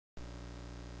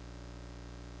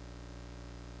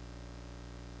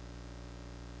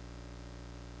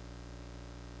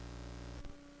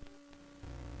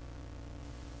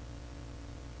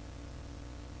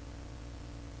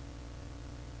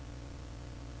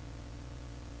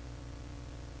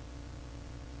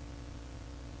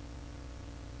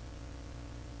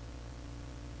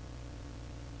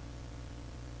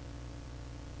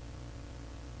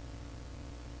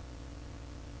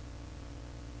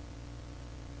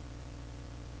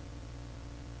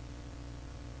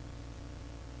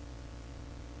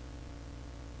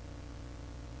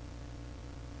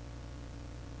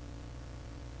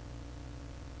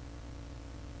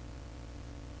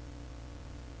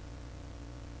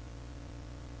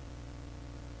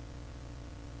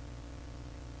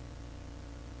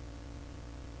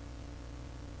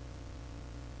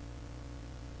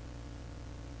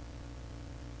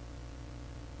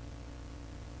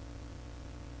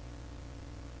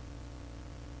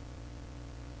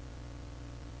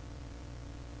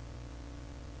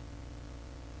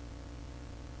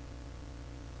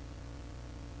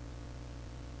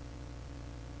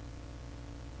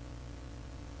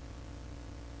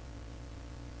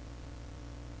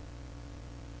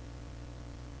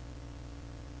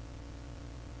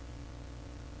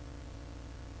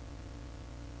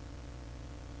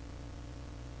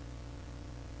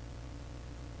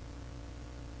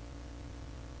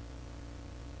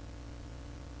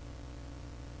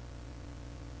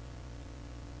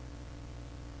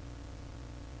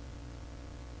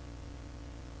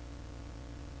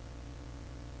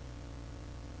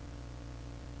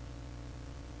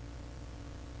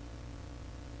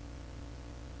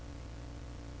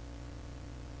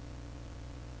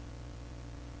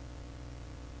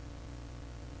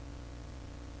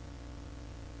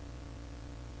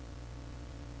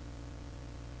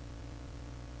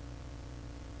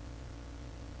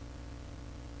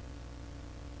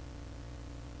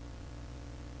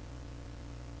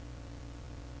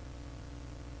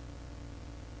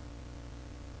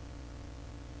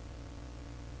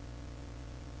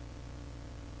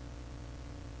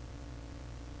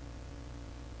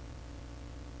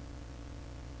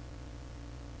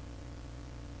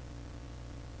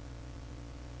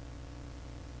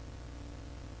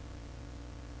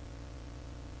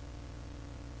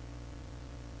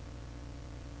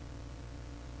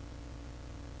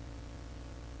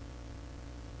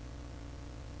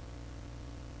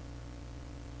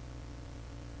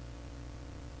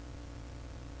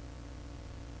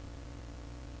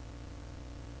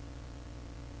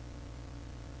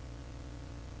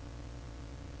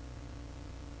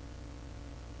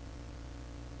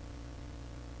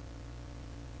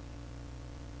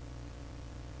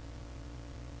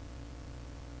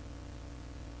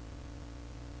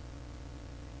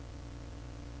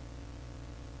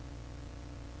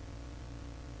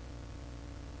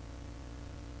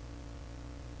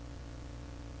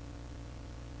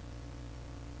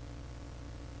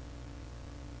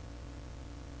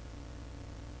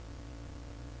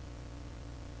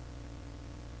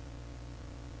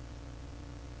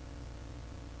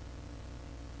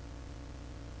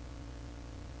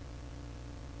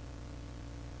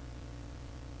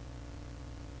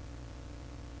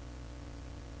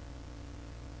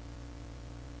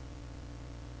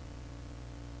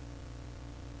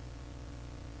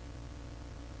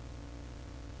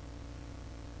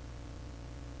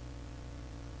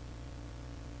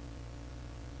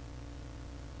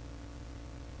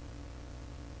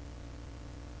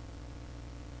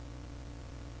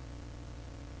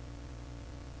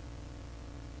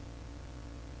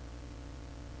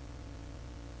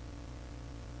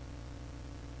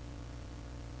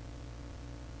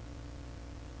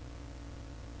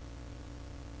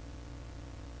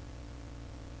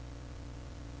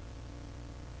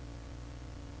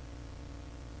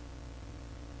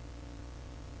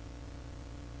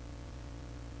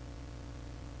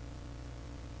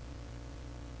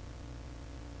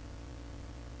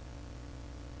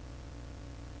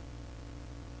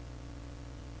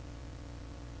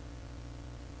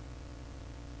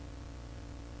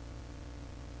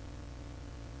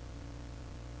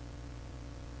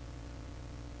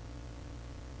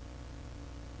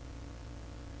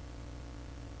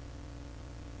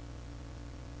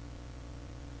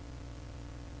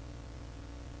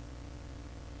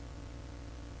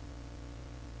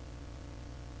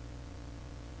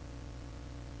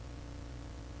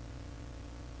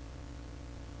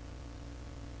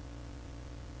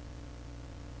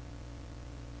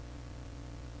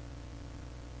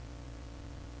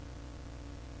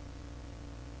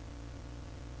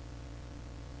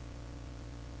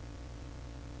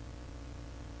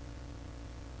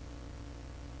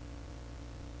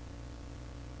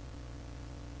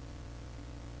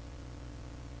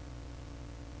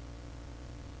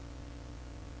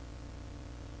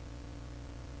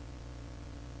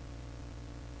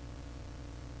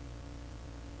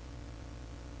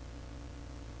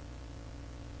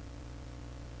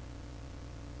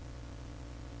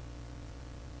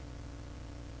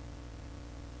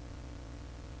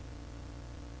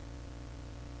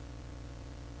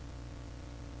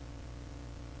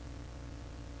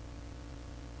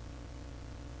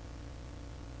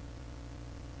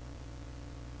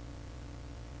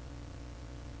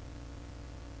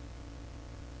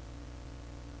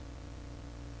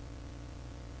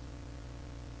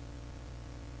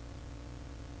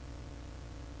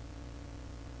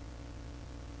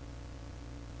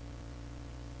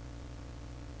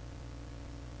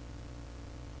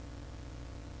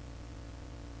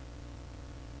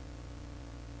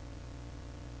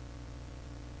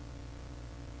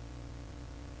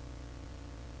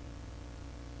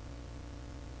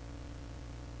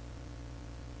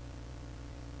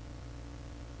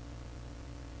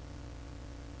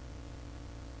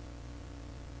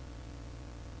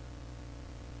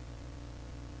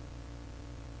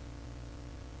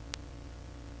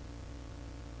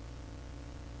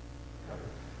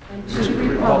to the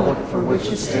republic for which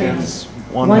it stands,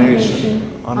 one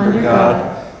nation, under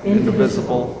God,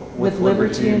 indivisible, with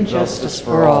liberty and justice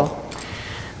for all.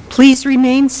 Please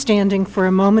remain standing for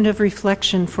a moment of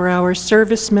reflection for our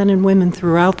servicemen and women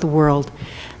throughout the world,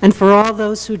 and for all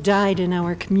those who died in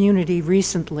our community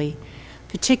recently,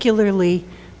 particularly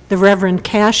the Reverend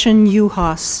Cashin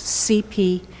Uhas,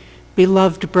 CP,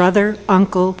 beloved brother,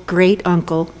 uncle,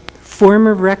 great-uncle,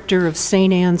 former rector of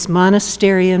St. Anne's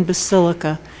Monastery and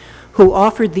Basilica, who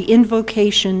offered the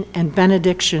invocation and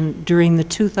benediction during the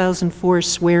 2004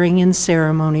 swearing-in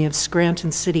ceremony of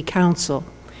Scranton City Council,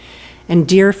 and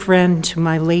dear friend to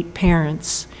my late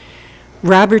parents,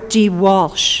 Robert D.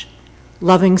 Walsh,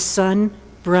 loving son,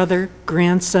 brother,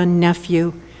 grandson,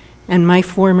 nephew, and my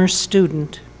former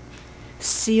student,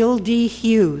 Seal D.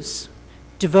 Hughes,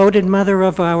 devoted mother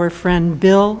of our friend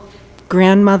Bill,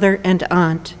 grandmother and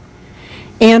aunt,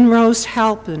 Ann Rose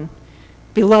Halpin,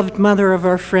 beloved mother of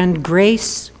our friend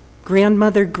Grace,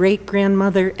 grandmother,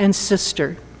 great-grandmother, and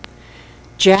sister,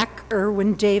 Jack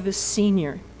Irwin Davis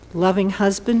Sr., loving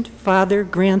husband, father,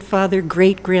 grandfather,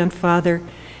 great-grandfather,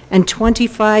 and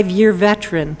 25-year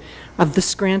veteran of the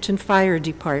Scranton Fire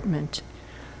Department,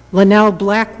 Linnell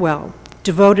Blackwell,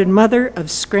 devoted mother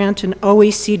of Scranton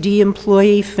OECD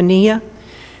employee Fania,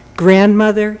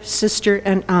 grandmother, sister,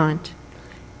 and aunt,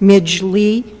 Midge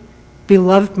Lee,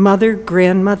 beloved mother,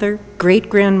 grandmother,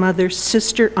 great-grandmother,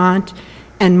 sister, aunt,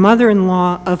 and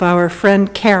mother-in-law of our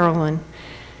friend Carolyn,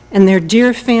 and their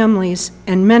dear families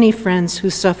and many friends who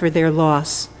suffer their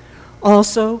loss.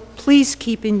 Also, please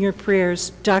keep in your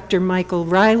prayers Dr. Michael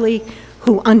Riley,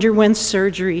 who underwent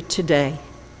surgery today.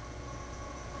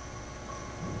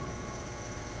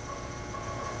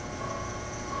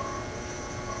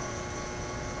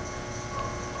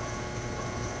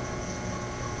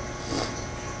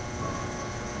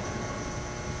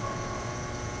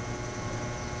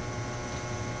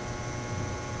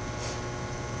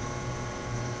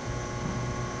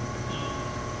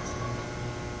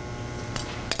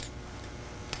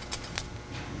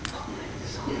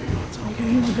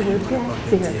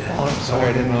 Oh, I'm sorry,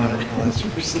 I didn't know unless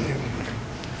you were standing.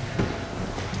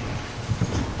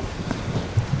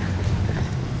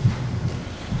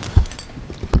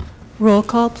 Roll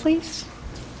call, please.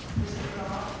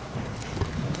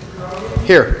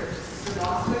 Here.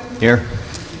 Here.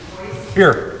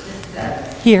 Here.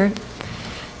 Here.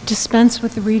 Dispense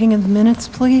with the reading of the minutes,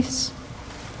 please.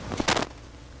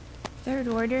 Third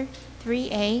order,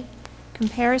 3A,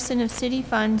 comparison of city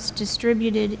funds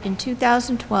distributed in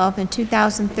 2012 and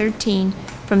 2013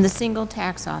 from the single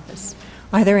tax office.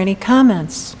 Are there any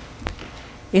comments?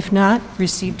 If not,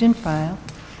 received and filed.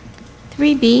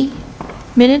 3B,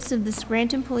 minutes of the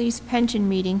Scranton Police Pension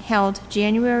Meeting held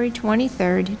January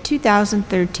 23,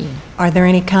 2013. Are there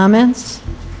any comments?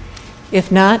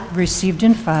 If not, received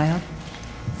and filed.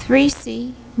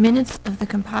 3C, minutes of the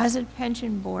Composite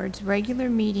Pension Board's regular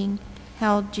meeting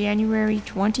held January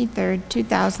 23,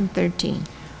 2013.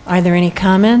 Are there any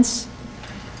comments?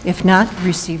 If not,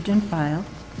 received and filed.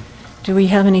 Do we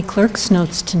have any clerk's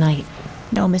notes tonight?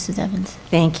 No, Mrs. Evans.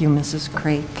 Thank you, Mrs.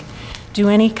 Craig. Do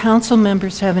any council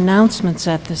members have announcements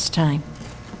at this time?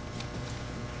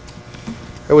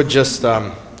 I would just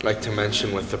like to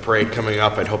mention with the parade coming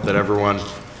up, I'd hope that everyone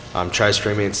tries to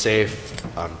remain safe,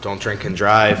 don't drink and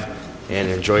drive, and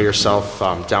enjoy yourself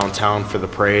downtown for the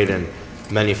parade and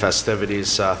many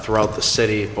festivities throughout the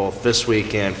city, both this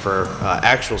week and for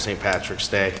actual St. Patrick's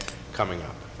Day coming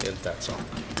up. And that's all.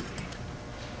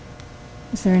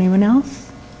 Is there anyone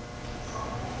else?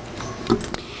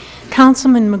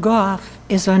 Councilman McGough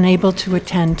is unable to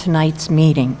attend tonight's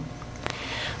meeting.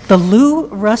 The Lou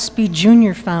Rusby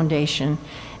Jr. Foundation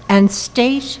and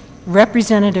State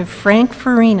Representative Frank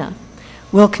Farina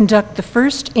will conduct the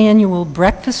first annual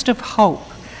Breakfast of Hope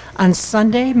on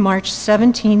Sunday, March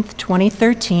 17,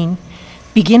 2013,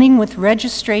 beginning with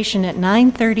registration at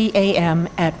 9:30 a.m.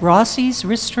 at Rossi's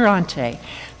Ristorante,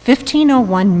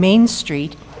 1501 Main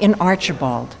Street in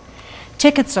Archibald.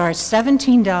 Tickets are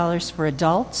 $17 for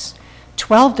adults,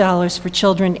 $12 for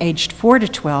children aged 4 to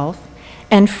 12,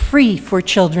 and free for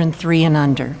children 3 and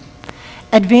under.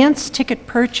 Advance ticket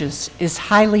purchase is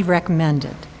highly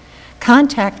recommended.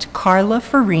 Contact Carla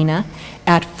Farina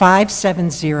at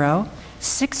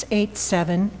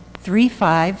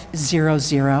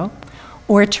 570-687-3500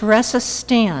 or Teresa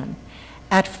Stan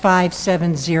at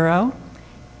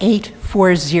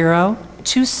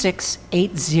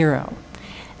 570-840-2680.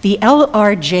 The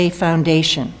LRJ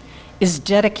Foundation is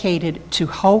dedicated to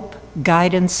hope,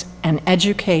 guidance, and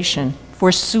education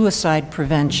for suicide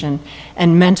prevention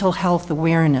and mental health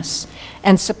awareness,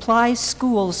 and supplies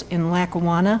schools in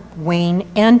Lackawanna, Wayne,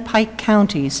 and Pike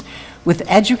counties with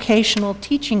educational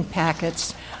teaching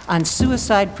packets on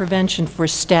suicide prevention for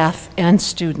staff and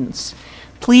students.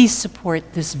 Please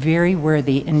support this very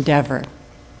worthy endeavor.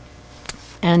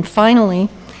 And finally,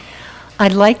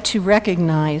 I'd like to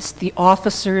recognize the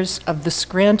officers of the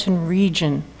Scranton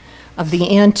region of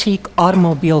the Antique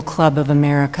Automobile Club of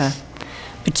America,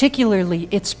 particularly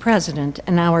its president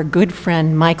and our good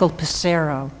friend Michael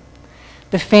Pissarro,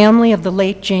 the family of the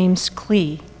late James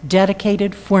Klee,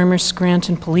 dedicated former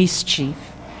Scranton police chief,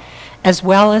 as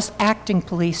well as acting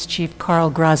police chief Carl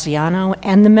Graziano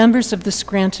and the members of the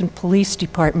Scranton Police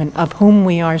Department, of whom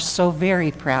we are so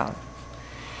very proud.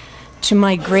 To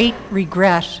my great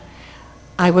regret,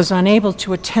 I was unable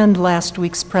to attend last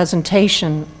week's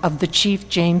presentation of the Chief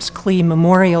James Klee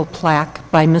Memorial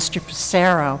Plaque by Mr.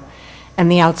 Pissarro and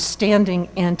the outstanding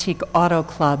Antique Auto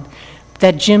Club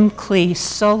that Jim Klee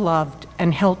so loved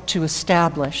and helped to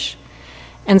establish.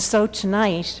 And so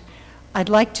tonight, I'd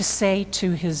like to say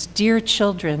to his dear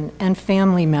children and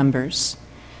family members,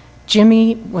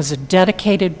 Jimmy was a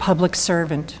dedicated public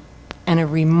servant and a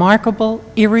remarkable,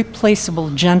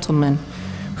 irreplaceable gentleman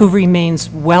who remains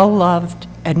well-loved,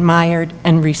 admired,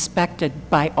 and respected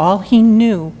by all he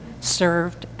knew,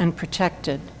 served, and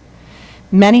protected.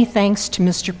 Many thanks to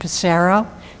Mr. Pissarro,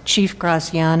 Chief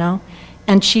Graziano,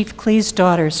 and Chief Klee's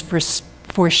daughters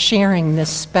for sharing this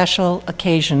special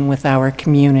occasion with our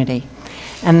community.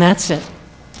 And that's it.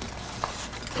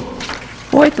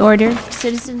 Fourth order,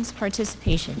 citizens'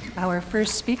 participation. Our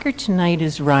first speaker tonight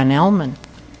is Ron Ellman.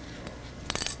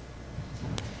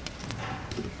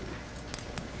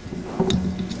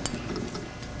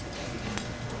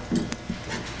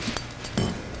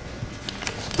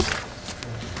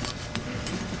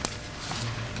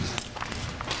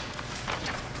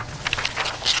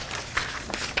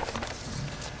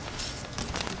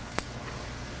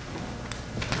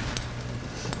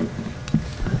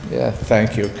 Yeah,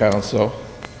 thank you, Council.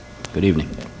 Good evening.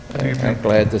 I'm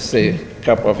glad to see a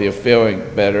couple of you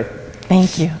feeling better.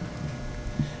 Thank you.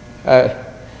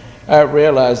 I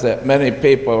realize that many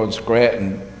people in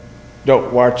Scranton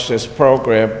don't watch this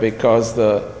program because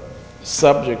the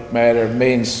subject matter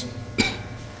means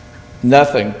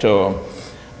nothing to them,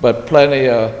 but plenty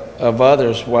of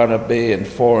others want to be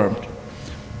informed.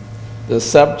 The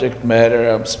subject matter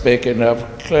I'm speaking of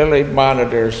clearly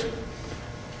monitors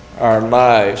our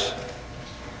lives.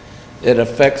 It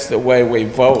affects the way we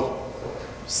vote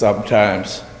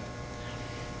sometimes.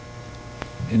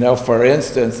 You know, for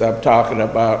instance, I'm talking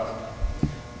about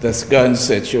this gun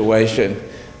situation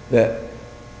that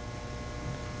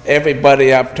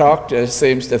everybody I've talked to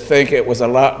seems to think it was a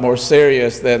lot more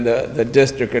serious than the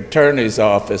district attorney's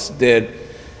office did.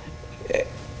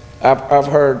 I've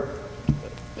heard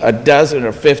a dozen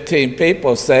or 15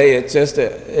 people say it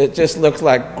just looks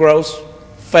like gross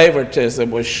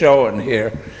favoritism was showing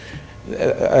here.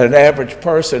 An average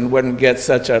person wouldn't get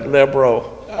such a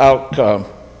liberal outcome.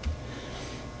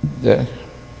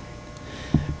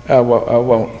 I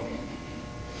won't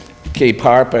keep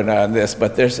harping on this,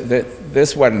 but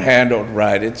this wasn't handled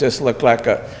right. It just looked like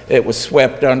it was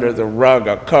swept under the rug,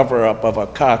 a cover-up of a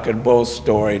cock and bull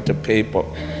story to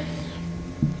people.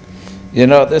 You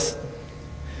know, this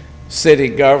city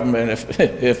government,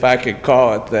 if I could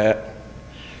call it that,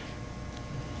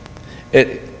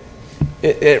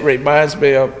 it reminds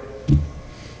me of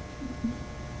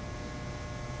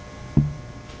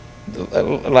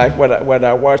like when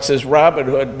I watch these Robin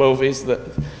Hood movies,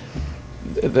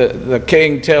 the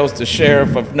king tells the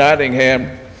sheriff of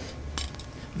Nottingham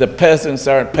the peasants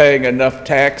aren't paying enough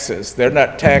taxes. They're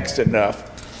not taxed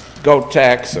enough. Go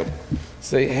tax them.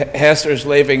 See, Hester's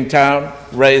leaving town,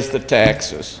 raise the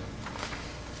taxes.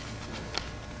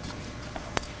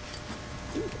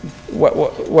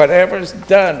 Whatever's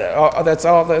done, that's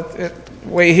all that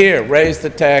we hear, raise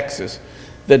the taxes.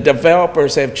 The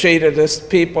developers have cheated us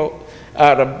people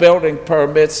out of building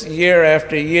permits year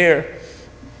after year,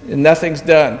 and nothing's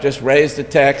done, just raise the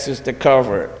taxes to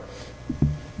cover it.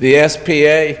 The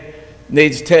SPA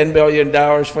needs $10 million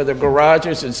for the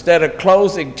garages. Instead of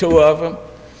closing 2 of them,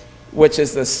 which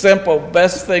is the simple,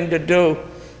 best thing to do,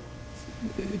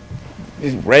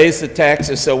 is raise the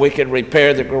taxes so we can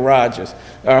repair the garages.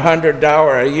 A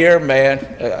 $100 a year man,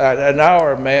 an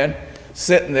hour man,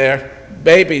 sitting there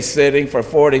babysitting for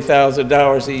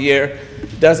 $40,000 a year,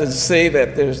 doesn't see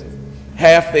that there's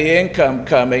half the income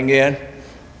coming in.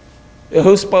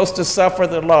 Who's supposed to suffer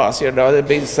the loss? You know, it'd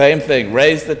be the same thing,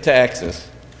 raise the taxes.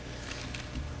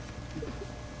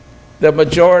 the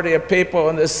majority of people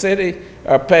in the city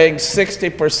are paying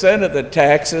 60% of the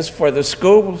taxes for the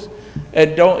schools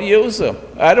and don't use them.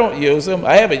 I don't use them.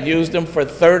 I haven't used them for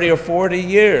 30 or 40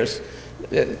 years.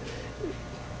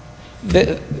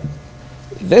 This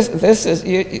is,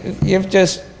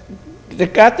 there's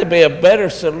got to be a better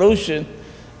solution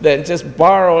than just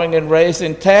borrowing and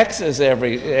raising taxes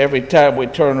every time we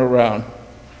turn around.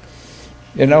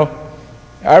 You know,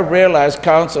 I realize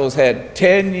council's had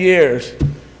 10 years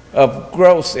of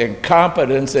gross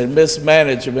incompetence and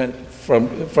mismanagement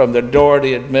from the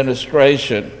Doherty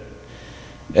administration.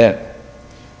 And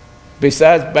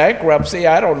besides bankruptcy,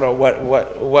 I don't know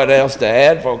what else to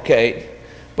advocate.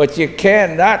 But you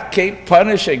cannot keep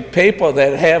punishing people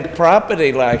that have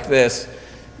property like this.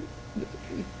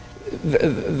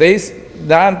 These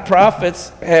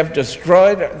nonprofits have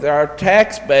destroyed our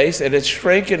tax base, and it's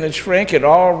shrinking and shrinking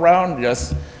all around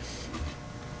us.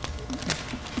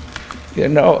 You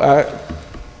know,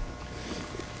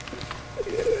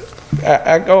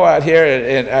 I go out here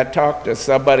and I talk to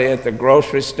somebody at the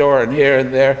grocery store and here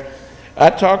and there.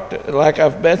 Like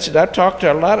I've mentioned, I talk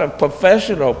to a lot of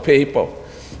professional people.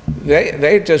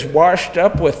 They just washed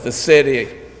up with the city.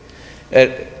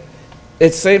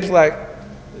 It seems like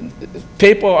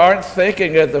people aren't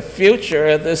thinking of the future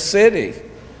of the city.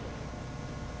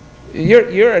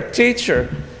 You're a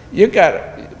teacher.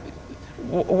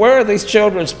 Where are these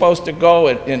children supposed to go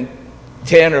in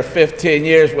 10 or 15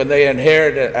 years when they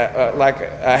inherit like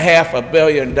a $500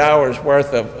 million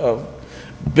worth of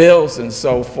bills and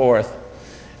so forth?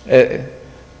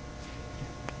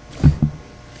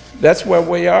 That's where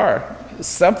we are.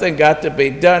 Something got to be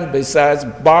done besides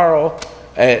borrow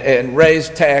and raise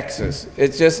taxes.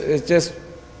 We're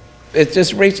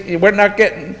not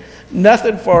getting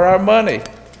nothing for our money.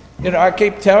 You know, I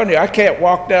keep telling you, I can't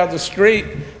walk down the street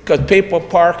because people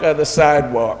park on the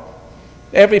sidewalk.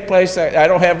 Every place, I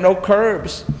don't have no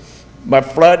curbs. My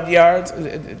flood yards,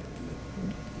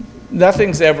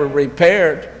 nothing's ever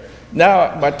repaired.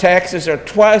 Now my taxes are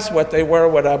twice what they were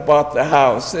when I bought the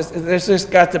house. There's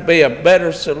just got to be a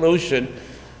better solution,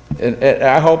 and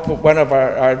I hope one of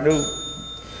our new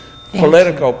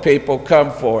political people come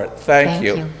for it. Thank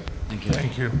you. Thank you.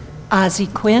 Thank you. Ozzie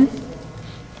Quinn.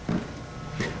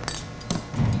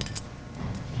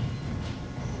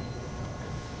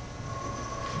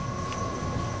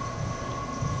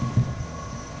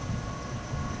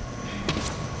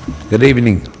 Good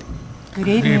evening. Good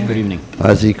evening. Good evening.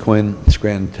 Ozzie Quinn,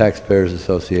 Scranton Taxpayers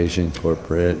Association,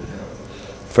 Incorporated.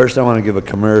 First, I want to give a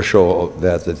commercial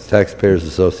that the Taxpayers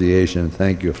Association,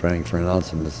 thank you, Frank, for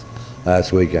announcing this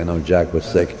last week. I know Jack was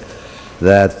sick.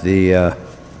 That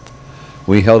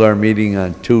we held our meeting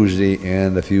on Tuesday,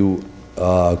 and if you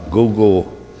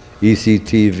Google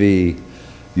ECTV,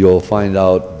 you'll find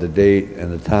out the date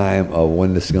and the time of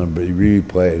when this is going to be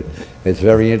replayed. It's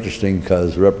very interesting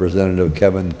because Representative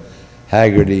Kevin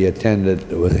Haggerty attended,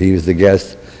 he was the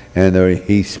guest, and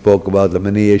he spoke about the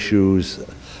many issues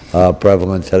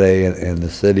prevalent today in the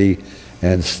city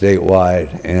and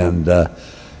statewide, and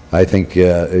I think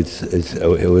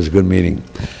it was a good meeting.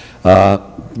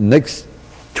 Next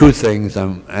two things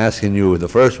I'm asking you, the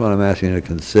first one I'm asking you to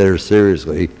consider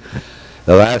seriously.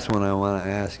 The last one I want to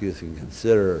ask you to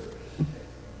consider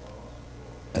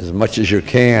as much as you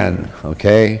can,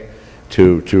 okay,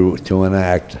 to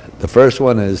enact. The first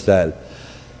one is that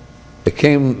I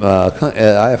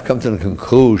have come to the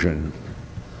conclusion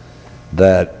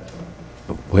that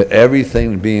with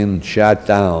everything being shot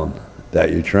down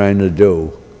that you're trying to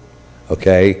do,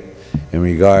 okay, in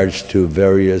regards to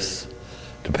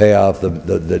to pay off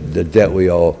the debt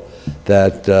we owe,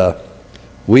 that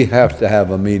we have to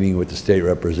have a meeting with the state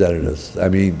representatives, I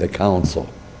mean the council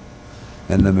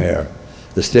and the mayor,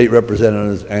 the state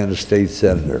representatives and the state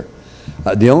senator.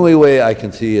 The only way I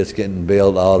can see us getting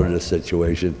bailed out of this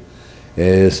situation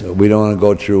is we don't want to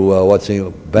go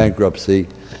through bankruptcy,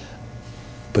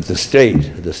 but the state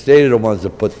are the ones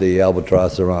that put the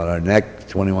albatross around our neck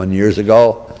 21 years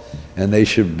ago, and they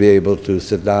should be able to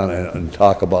sit down and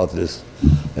talk about this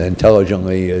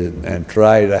intelligently and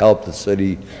try to help the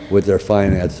city with their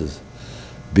finances,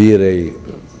 be it a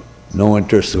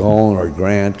no-interest loan or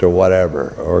grant or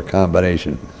whatever, or a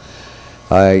combination.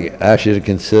 I ask you to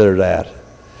consider that.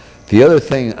 The other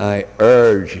thing I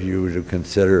urge you to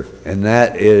consider, and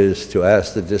that is to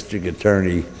ask the district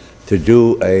attorney to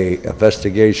do an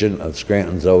investigation of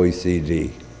Scranton's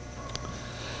OECD.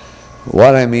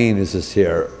 What I mean is this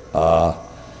here.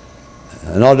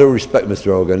 In all due respect, Mr.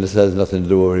 Hogan, this has nothing to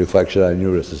do with reflection on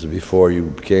you. This is before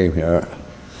you came here.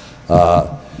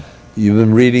 You've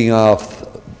been reading off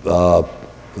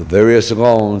various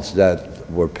loans that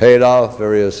were paid off,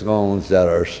 various loans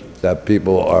that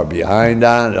people are behind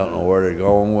on, don't know where they're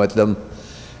going with them.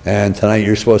 And tonight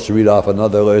you're supposed to read off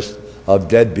another list of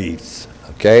deadbeats,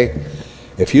 okay?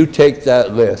 If you take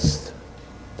that list,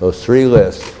 those 3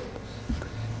 lists,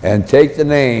 and take the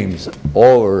names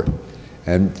over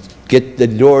and get the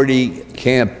Doherty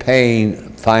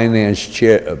campaign finance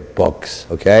books,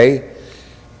 okay?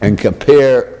 And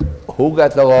compare who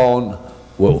got the loan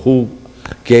with who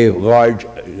gave large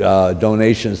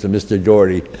donations to Mr.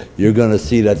 Doherty, you're going to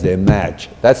see that they match.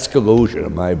 That's collusion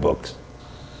in my books.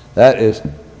 That is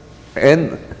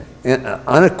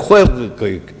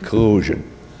unequivocally collusion.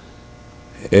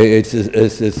 It's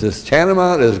as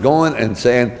tantamount as going and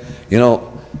saying, you know,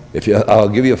 I'll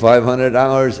give you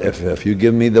 $500 if you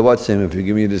give me the if you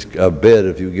give me this bid,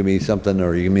 if you give me something,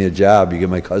 or you give me a job, you give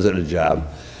my cousin a job.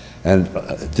 And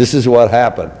this is what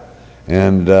happened.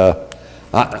 And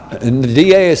the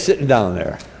DA is sitting down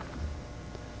there.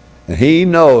 And he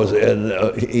knows,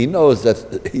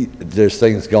 that there's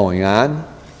things going on.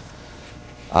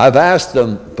 I've asked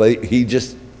him, but he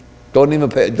just don't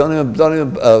even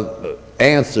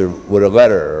answer with a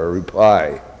letter or a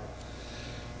reply.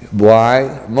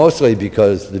 Why? Mostly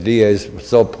because the DA is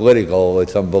so political,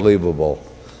 it's unbelievable.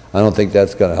 I don't think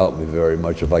that's going to help me very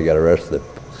much if I get arrested.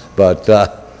 But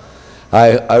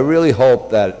I really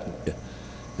hope that,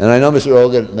 and I know, Mr.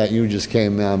 Hogan, that you just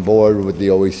came on board with the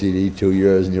OECD 2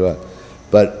 years, and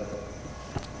but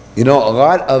you know, a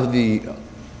lot of the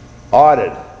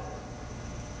audit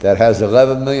that has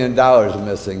 $11 million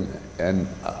missing, and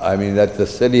I mean that the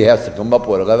city has to come up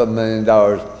with $11 million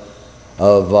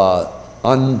of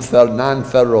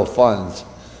non-federal funds.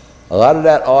 A lot of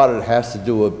that audit has to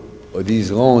do with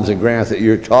these loans and grants that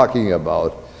you're talking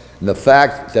about, and the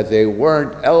fact that they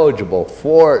weren't eligible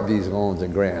for these loans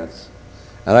and grants.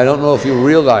 And I don't know if you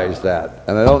realize that,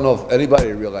 and I don't know if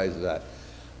anybody realizes that.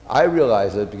 I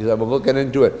realize it because I've been looking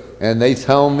into it, and they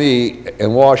tell me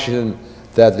in Washington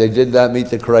that they did not meet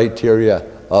the criteria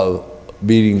of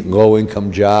meeting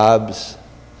low-income jobs,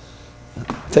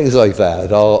 things like that,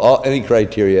 any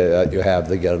criteria that you have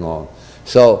to get along.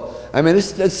 So, I mean,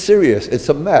 it's serious. It's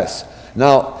a mess.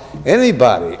 Now,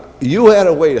 anybody, you had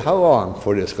to wait how long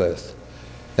for this list?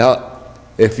 Now,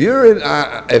 if you're in,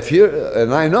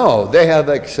 and I know they have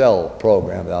Excel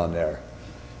program down there.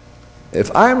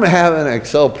 If I'm having an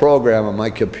Excel program on my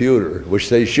computer, which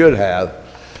they should have,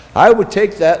 I would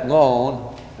take that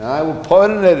loan and I would put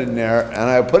it in there, and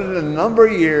I would put it in a number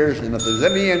of years, and if there's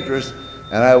any interest,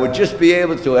 and I would just be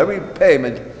able to, every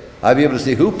payment, I'd be able to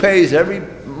see who pays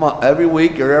every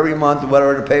week or every month,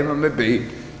 whatever the payment may be,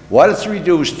 what it's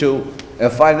reduced to,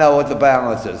 and find out what the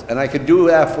balance is. And I could do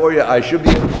that for you. I should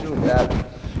be able to do that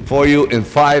for you in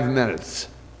 5 minutes.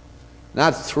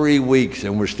 Not 3 weeks,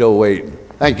 and we're still waiting.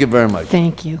 Thank you very much.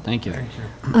 Thank you. Thank you.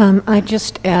 I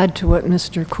just add to what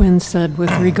Mr. Quinn said with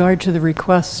regard to the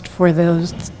request for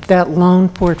that loan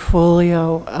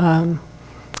portfolio.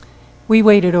 We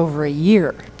waited over a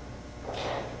year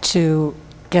to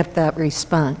get that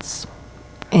response.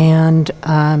 And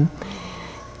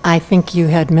I think you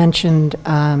had mentioned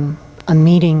a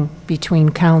meeting between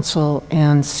council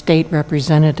and state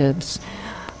representatives.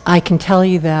 I can tell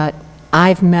you that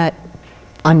I've met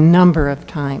a number of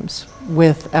times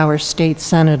with our state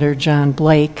senator, John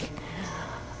Blake,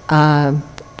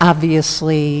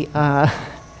 obviously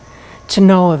to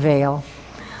no avail.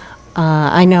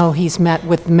 I know he's met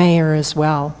with the mayor as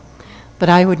well, but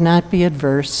I would not be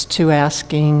adverse to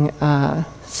asking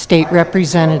state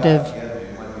representative,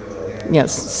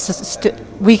 yes,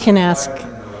 we can ask,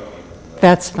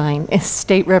 that's fine,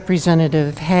 State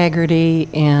Representative Haggerty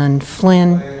and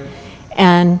Flynn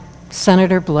and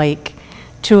Senator Blake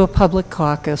to a public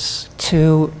caucus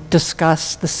to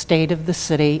discuss the state of the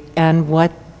city and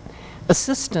what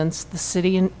assistance the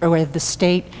city or the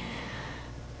state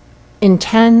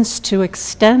intends to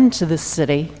extend to the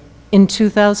city in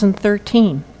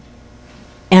 2013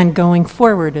 and going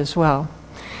forward as well.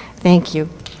 Thank you.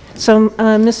 So,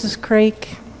 Mrs.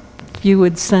 Craik, if you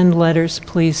would send letters,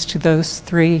 please, to those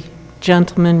 3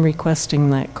 gentlemen requesting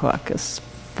that caucus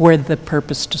for the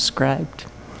purpose described.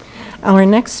 Our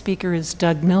next speaker is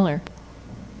Doug Miller.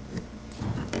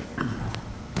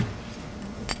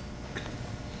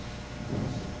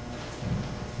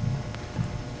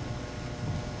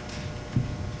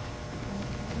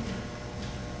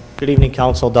 Good evening,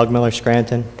 Council. Doug Miller,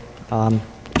 Scranton.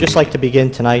 Just like to begin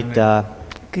tonight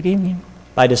Good evening.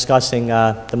 by discussing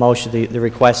the motion, the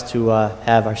request to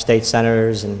have our state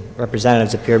senators and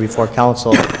representatives appear before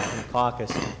council in the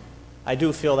caucus. I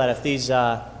do feel that if these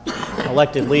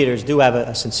elected leaders do have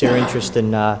a sincere interest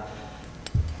in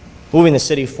moving the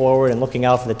city forward and looking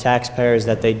out for the taxpayers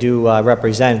that they do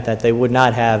represent, that they would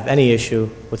not have any issue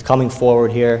with coming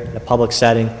forward here in a public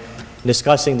setting and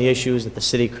discussing the issues that the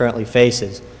city currently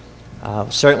faces.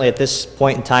 Certainly at this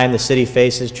point in time, the city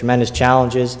faces tremendous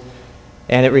challenges,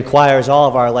 and it requires all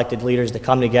of our elected leaders to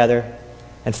come together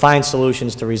and find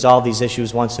solutions to resolve these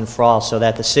issues once and for all so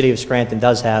that the city of Scranton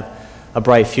does have a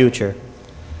bright future.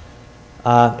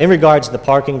 In regards to the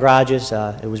parking garages,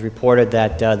 it was reported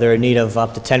that they're in need of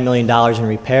up to $10 million in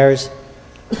repairs.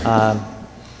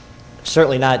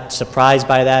 Certainly not surprised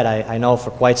by that. I know for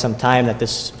quite some time that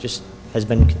this just has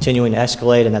been continuing to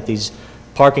escalate and that these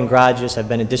parking garages have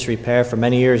been in disrepair for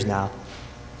many years now.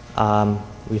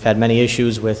 We've had many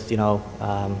issues with,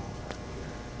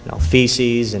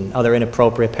 feces and other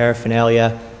inappropriate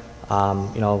paraphernalia,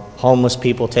 homeless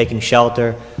people taking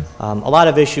shelter, a lot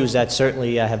of issues that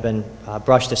certainly have been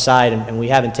brushed aside and we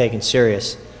haven't taken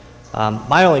serious.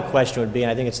 My only question would be,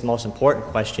 and I think it's the most important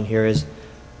question here, is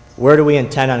where do we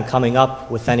intend on coming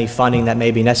up with any funding that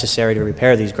may be necessary to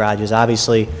repair these garages?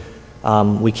 Obviously,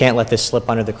 we can't let this slip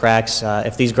under the cracks.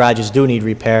 If these garages do need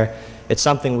repair, it's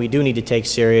something we do need to take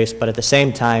serious, but at the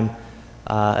same time,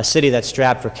 a city that's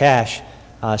strapped for cash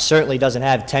certainly doesn't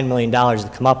have $10 million to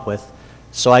come up with.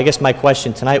 So I guess my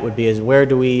question tonight would be is where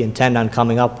do we intend on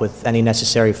coming up with any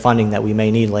necessary funding that we may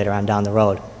need later on down the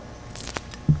road?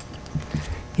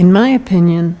 In my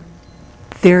opinion,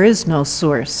 there is no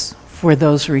source for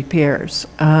those repairs.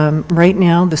 Right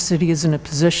now, the city is in a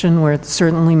position where it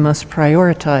certainly must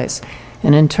prioritize.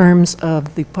 And in terms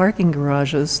of the parking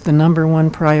garages, the number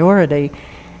one priority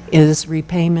is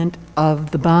repayment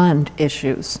of the bond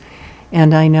issues.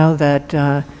 And I know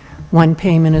that one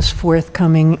payment is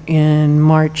forthcoming in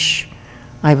March,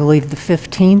 I believe the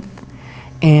 15th,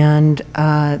 and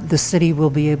the city will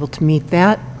be able to meet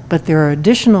that. But there are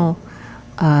additional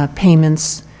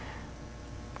payments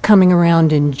coming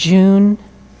around in June,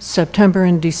 September,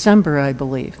 and December, I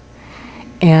believe.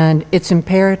 And it's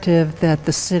imperative that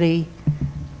the city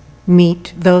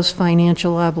meet those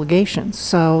financial obligations.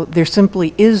 So there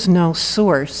simply is no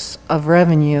source of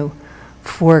revenue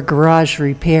for garage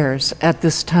repairs at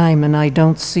this time, and I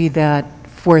don't see that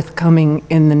forthcoming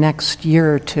in the next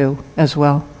year or two as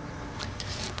well.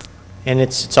 And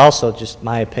it's also just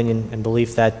my opinion and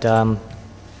belief that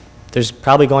there's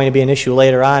probably going to be an issue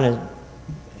later on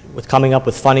with coming up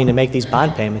with funding to make these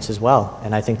bond payments as well.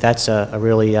 And I think that's a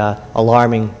really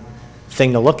alarming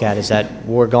thing to look at, is that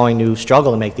we're going to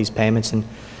struggle to make these payments. And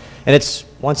it's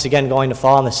once again going to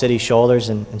fall on the city's shoulders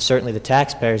and certainly the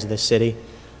taxpayers of this city.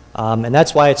 And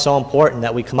that's why it's so important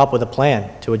that we come up with a plan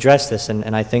to address this.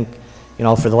 And I think,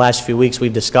 for the last few weeks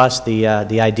we've discussed the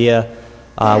idea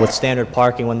with standard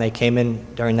parking when they came in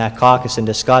during that caucus and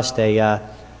discussed a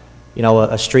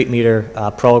street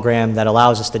meter program that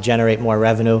allows us to generate more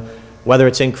revenue, whether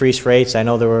it's increased rates. I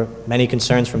know there were many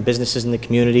concerns from businesses in the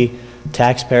community,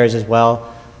 taxpayers as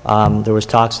well. There was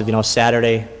talks of,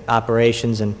 Saturday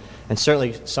operations, and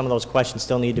certainly some of those questions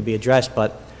still need to be addressed.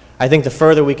 But I think the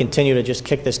further we continue to just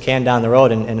kick this can down the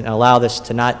road and allow this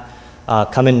to not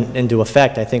come into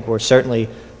effect, I think we're certainly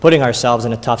putting ourselves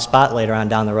in a tough spot later on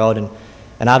down the road.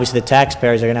 And obviously the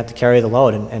taxpayers are going to have to carry the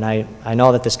load. And I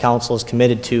know that this council is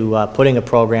committed to putting a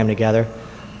program together.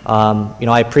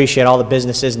 I appreciate all the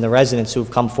businesses and the residents who've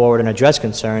come forward and addressed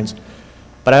concerns.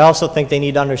 But I also think they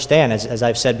need to understand, as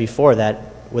I've said before, that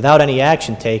without any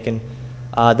action taken,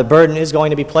 the burden is going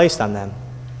to be placed on them.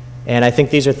 And I think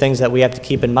these are things that we have to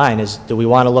keep in mind, is do we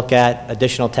want to look at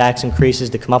additional tax increases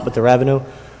to come up with the revenue,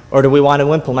 or do we want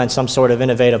to implement some sort of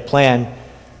innovative plan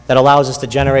that allows us to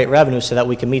generate revenue so that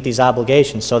we can meet these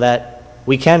obligations, so that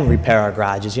we can repair our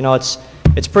garages?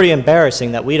 It's pretty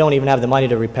embarrassing that we don't even have the money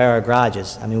to repair our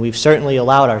garages. I mean, we've certainly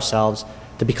allowed ourselves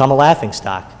to become a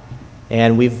laughingstock,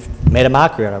 and we've made a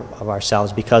mockery of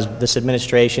ourselves because this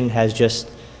administration has just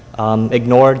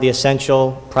ignored the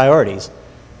essential priorities.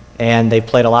 And they've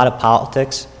played a lot of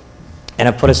politics and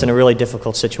have put us in a really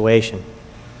difficult situation.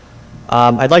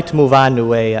 I'd like to move on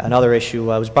to another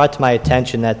issue. It was brought to my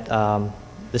attention that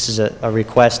this is a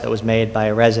request that was made by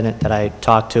a resident that I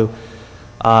talked to.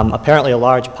 Apparently a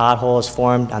large pothole is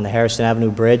formed on the Harrison Avenue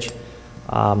Bridge.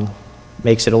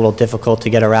 Makes it a little difficult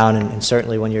to get around, and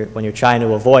certainly when you're trying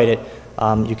to avoid it,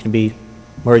 you can be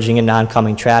merging into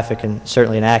oncoming traffic, and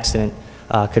certainly an accident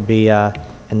could be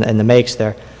in the makes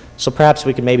there. So perhaps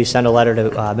we could maybe send a letter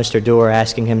to Mr. Dewar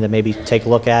asking him to maybe take a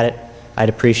look at it. I'd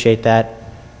appreciate that.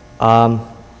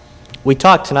 We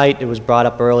talked tonight, it was brought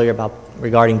up earlier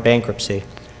regarding bankruptcy.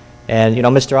 And,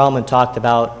 Mr. Allman talked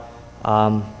about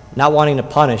not wanting to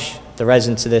punish the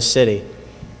residents of this city.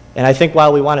 And I think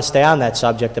while we want to stay on that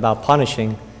subject about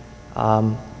punishing,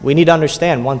 We need to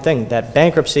understand one thing, that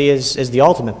bankruptcy is the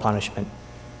ultimate punishment.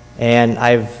 And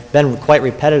I've been quite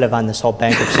repetitive on this whole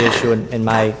bankruptcy issue in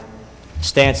my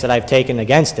stance that I've taken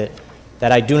against it,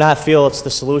 that I do not feel it's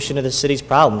the solution to the city's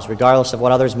problems, regardless of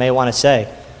what others may want to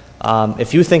say.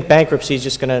 If you think bankruptcy is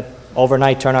just going to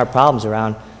overnight turn our problems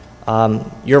around,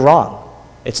 you're wrong.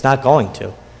 It's not going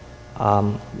to.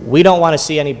 We don't want to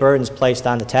see any burdens placed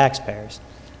on the taxpayers,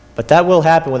 but that will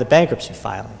happen with a bankruptcy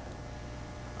filing.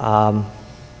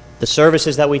 The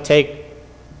services that we take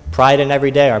pride in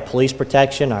every day, our police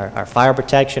protection, our fire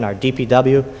protection, our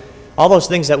DPW, all those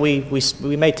things that we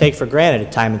may take for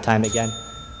granted time and time again,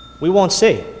 we won't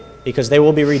see because they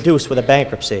will be reduced with a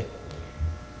bankruptcy.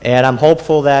 And I'm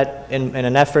hopeful that in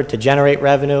an effort to generate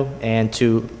revenue and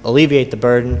to alleviate the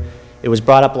burden, it was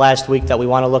brought up last week that we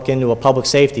want to look into a public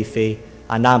safety fee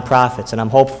on nonprofits, and I'm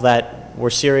hopeful that we're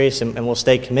serious and we'll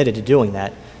stay committed to doing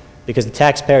that because the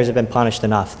taxpayers have been punished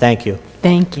enough. Thank you.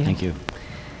 Thank you. Thank you.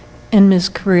 And Ms.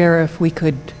 Carrera, if we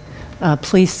could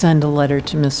please send a letter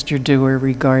to Mr. Dewar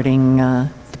regarding the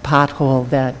pothole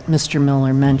that Mr.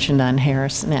 Miller mentioned on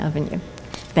Harrison Avenue.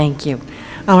 Thank you.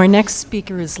 Our next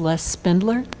speaker is Les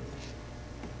Spindler.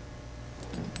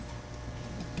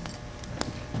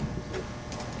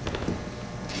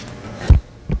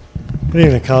 Good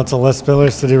evening, Council. Les Spindler,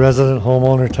 city resident,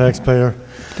 homeowner, taxpayer.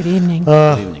 Good evening.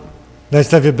 Good evening. Nice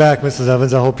to have you back, Mrs.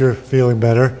 Evans. I hope you're feeling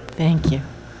better. Thank you.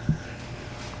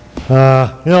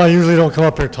 I usually don't come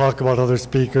up here and talk about other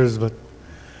speakers, but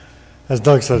as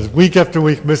Doug said, week after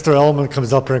week, Mr. Ellman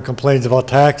comes up here and complains about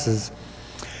taxes.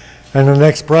 And in the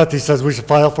next breath, he says we should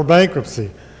file for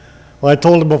bankruptcy. Well, I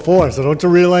told him before, I said, don't you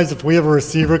realize if we have a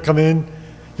receiver come in,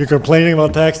 you're complaining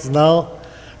about taxes now?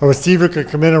 A receiver could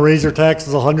come in and raise your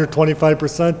taxes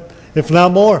 125%, if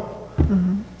not more.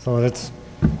 Mm-hmm. So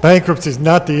bankruptcy is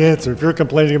not the answer if you're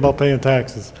complaining about paying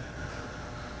taxes.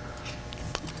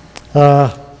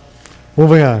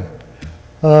 Moving on.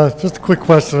 Just a quick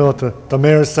question about the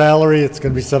mayor's salary. It's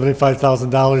going to be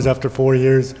 $75,000 after 4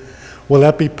 years. Will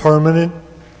that be permanent?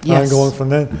 Yes. Ongoing from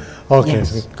then? Okay,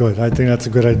 Yes. good. I think that's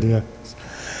a good idea.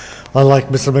 Unlike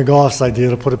Mr. McGough's idea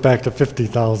to put it back to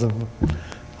 $50,000.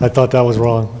 I thought that was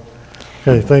wrong.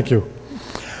 Okay, thank you.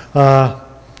 We're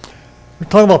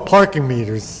talking about parking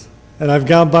meters, and I've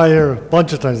gone by here a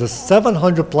bunch of times. The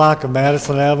 700 block of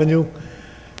Madison Avenue,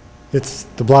 it's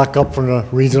the block up from the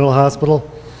regional hospital.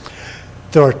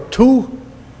 There are 2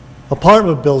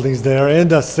 apartment buildings there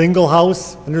and a single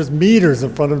house, and there's meters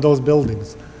in front of those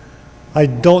buildings. I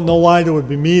don't know why there would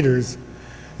be meters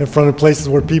in front of places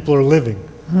where people are living.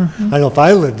 Mm-hmm. I know if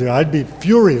I lived there, I'd be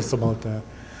furious about that.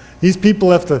 These people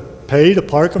have to pay to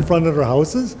park in front of their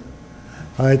houses?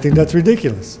 I think that's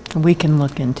ridiculous. We can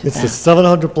look into It's that. the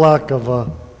 700 block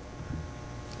of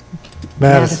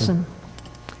Madison.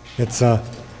 It's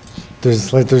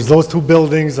there's those 2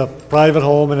 buildings, a private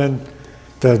home, and then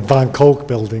the Von Koch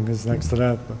building is next to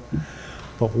that.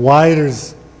 But why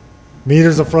there's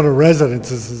meters in front of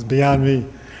residences is beyond me,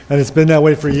 and it's been that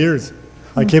way for years.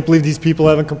 I can't believe these people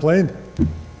haven't complained.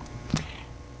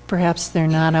 Perhaps they're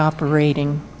not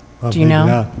operating. Do you Maybe know?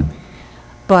 not.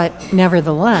 But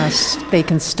nevertheless, they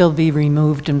can still be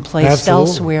removed and placed Absolutely.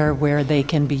 elsewhere where they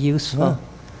can be useful.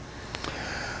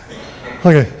 Yeah.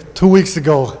 Okay, 2 weeks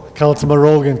ago, Councilman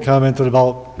Rogan commented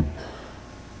about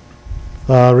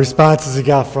responses he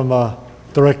got from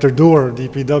Director Dewar,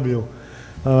 DPW.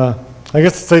 I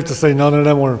guess it's safe to say none of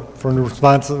them were from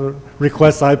the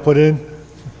requests I put in.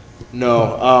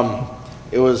 No,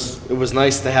 it was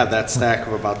nice to have that stack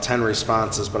of about 10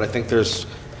 responses, but I think there's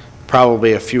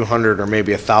probably a few hundred or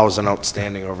maybe 1,000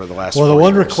 outstanding over the last 4 Well, the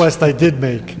one years. request I did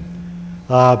make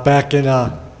back in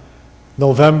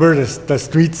November, the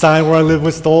street sign where I live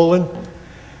was stolen.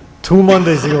 2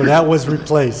 Mondays ago, that was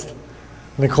replaced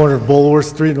in the corner of Bulwer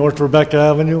Street, North Rebecca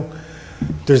Avenue.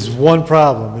 There's one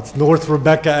problem. It's North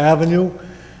Rebecca Avenue.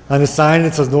 On the sign,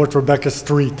 it says North Rebecca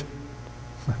Street.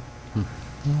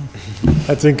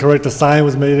 That's incorrect. The sign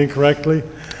was made incorrectly.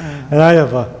 And I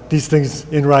have these things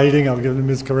in writing. I'll give them to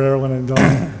Ms. Carrera when I'm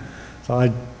done. So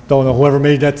I don't know whoever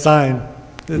made that sign.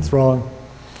 It's wrong.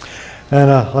 And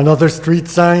another street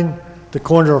sign, the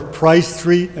corner of Price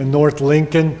Street and North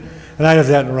Lincoln, and I have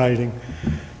that in writing.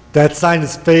 That sign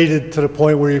is faded to the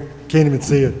point where you can't even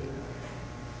see it.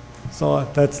 So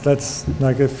that's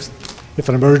like if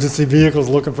an emergency vehicle is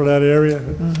looking for that area,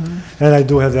 and I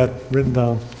do have that written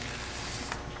down.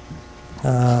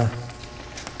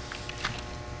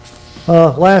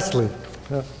 Lastly,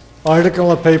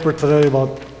 article in the paper today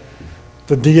about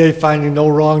the DA finding no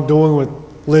wrongdoing with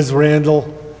Liz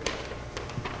Randall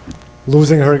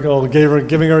losing her,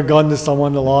 giving her a gun to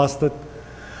someone that lost it.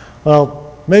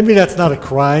 Well, maybe that's not a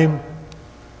crime,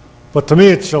 but to me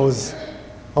it shows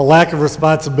a lack of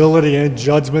responsibility and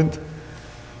judgment.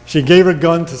 She gave her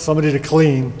gun to somebody to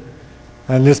clean,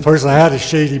 and this person had a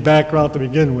shady background to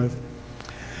begin with.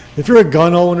 If you're a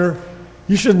gun owner,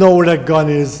 you should know where that gun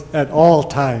is at all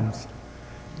times,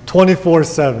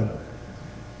 24/7.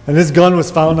 And this gun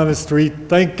was found on the street.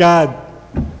 Thank God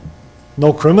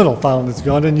no criminal found this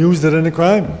gun and used it in a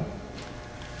crime.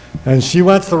 And she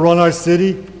wants to run our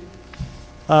city.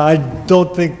 I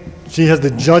don't think she has the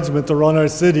judgment to run our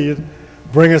city and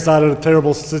bring us out of the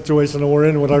terrible situation that we're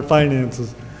in with our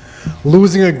finances.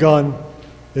 Losing a gun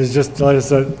is just, like I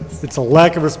said, it's a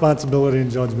lack of responsibility and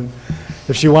judgment.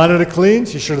 If she wanted to clean,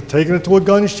 she should have taken it to a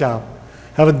gun shop,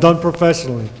 have it done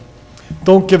professionally.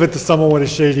 Don't give it to someone with a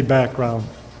shady background.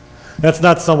 That's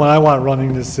not someone I want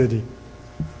running this city.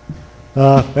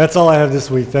 That's all I have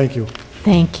this week. Thank you.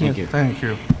 Thank you. Thank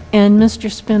you. And Mr.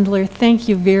 Spindler, thank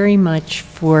you very much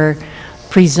for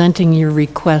presenting your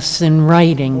requests in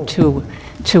writing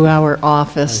to our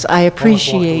office. I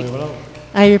appreciate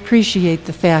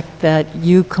the fact that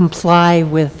you comply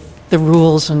with the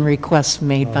rules and requests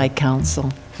made by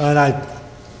council. And I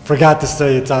forgot to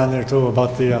say it's on there too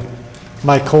about the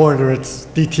my corridor. It's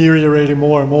deteriorating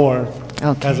more and more.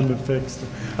 Okay. Hasn't been fixed.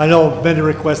 I know many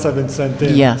requests have been sent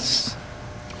in. Yes.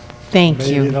 Thank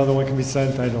Maybe you. another one can be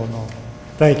sent. I don't know.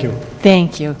 Thank you.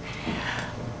 Thank you.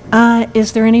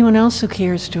 Is there anyone else who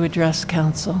cares to address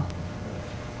council?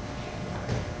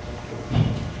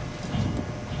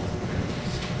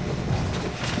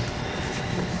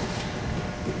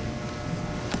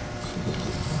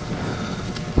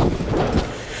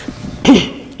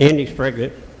 Andy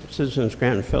Sprague, citizen of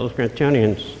Scranton, fellow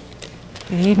Scrantonians.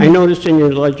 Good I evening. noticed in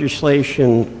your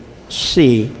legislation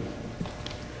C,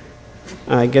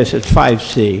 I guess it's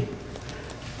 5C,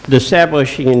 the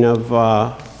establishing of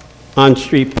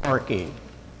on-street parking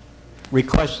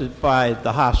requested by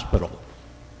the hospital.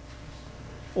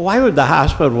 Why would the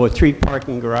hospital with 3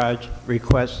 parking garage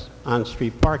request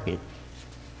on-street parking?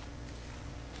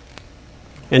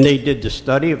 And they did the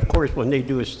study. Of course, when they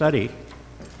do a study,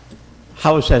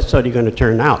 how is that study going to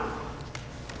turn out?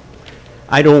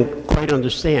 I don't quite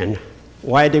understand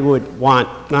why they would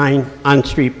want 9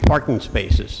 on-street parking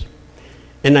spaces.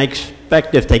 And I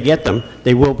expect if they get them,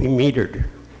 they will be metered.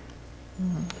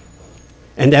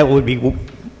 And that would be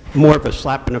more of a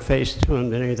slap in the face to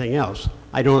them than anything else.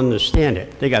 I don't understand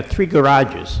it. They got 3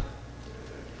 garages,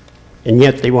 and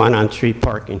yet they want on-street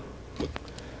parking.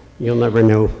 You'll never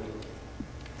know.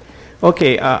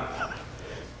 Okay,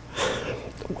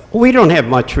 we don't have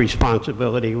much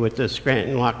responsibility with the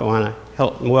Scranton Lackawanna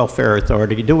Health and Welfare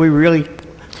Authority, do we really?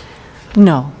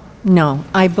 No, no.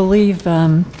 I believe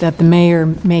that the mayor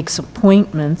makes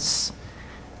appointments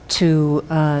to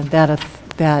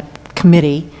that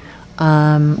committee,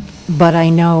 but I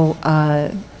know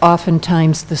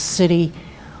oftentimes the city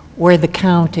or the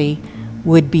county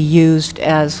would be used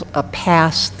as a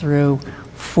pass-through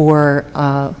for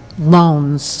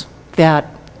loans that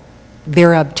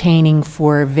they're obtaining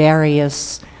for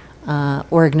various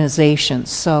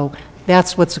organizations. So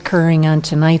that's what's occurring on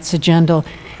tonight's agenda,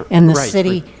 and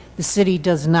the city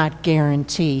does not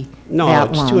guarantee No, that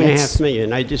it's loan. $2.5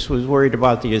 million. I just was worried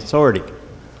about the authority.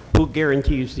 Who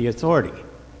guarantees the authority?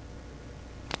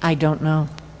 I don't know.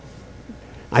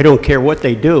 I don't care what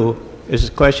they do.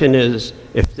 The question is,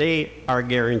 if they are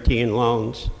guaranteeing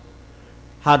loans,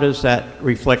 how does that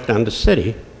reflect on the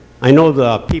city? I know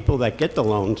the people that get the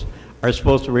loans are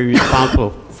supposed to be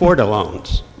responsible for the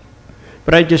loans.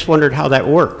 But I just wondered how that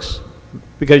works.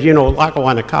 Because, you know,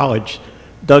 Lackawanna College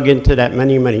dug into that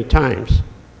many, many times,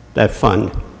 that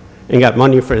fund, and got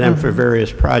money for them for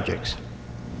various projects.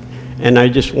 And I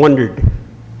just wondered,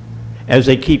 as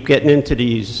they keep getting into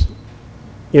these,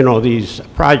 you know, these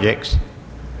projects,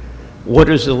 what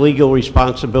is the legal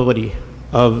responsibility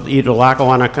of either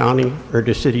Lackawanna County or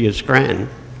the city of Scranton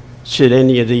should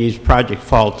any of these projects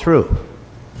fall through,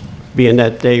 being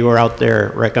that they were out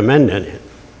there recommending it?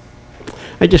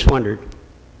 I just wondered.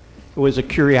 It was a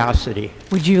curiosity.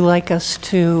 Would you like us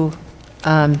to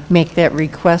make that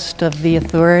request of the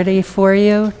authority for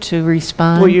you to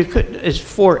respond? Well, you could, it's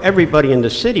for everybody in the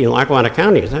city in Lackawanna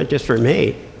County, it's not just for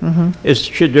me.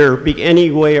 Should there be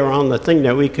any way around the thing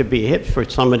that we could be hit for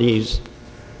some of these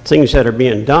things that are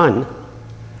being done,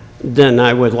 then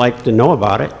I would like to know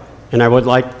about it, and I would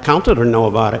like council to know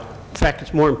about it. In fact,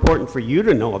 it's more important for you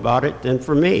to know about it than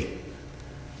for me,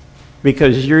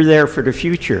 because you're there for the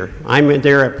future. I'm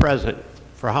there at present.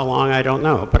 For how long, I don't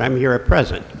know, but I'm here at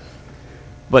present.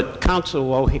 But council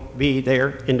will be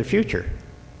there in the future,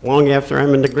 long after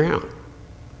I'm in the ground.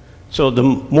 So the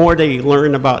more they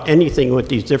learn about anything with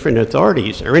these different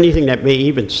authorities, or anything that may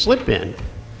even slip in,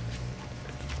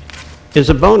 is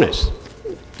a bonus.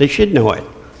 They should know it.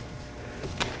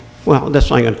 Well, that's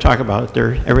what I'm going to talk about.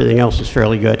 Everything else is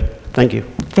fairly good. Thank you.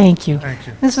 Thank you. Thank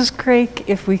you. Mrs. Craik,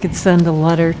 if we could send a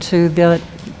letter to that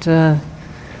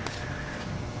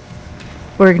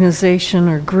organization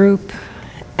or group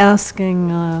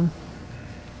asking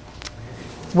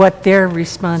what their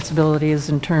responsibility is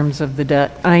in terms of the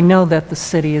debt. I know that the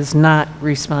city is not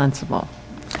responsible.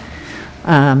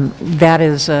 That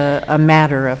is a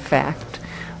matter of fact.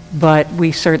 But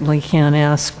we certainly can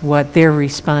ask what their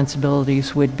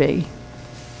responsibilities would be.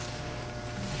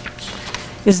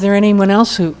 Is there anyone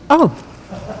else who,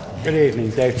 Good evening,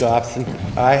 Dave Dobson.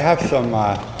 I have some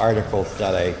articles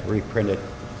that I reprinted.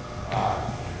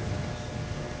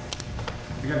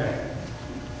 You're going to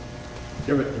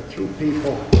give it to two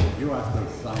people. You have to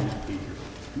sign it, Peter.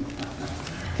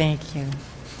 thank you.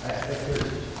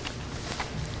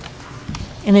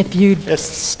 And if you'd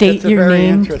state your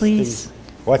name, please.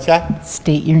 What's that?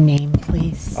 State your name,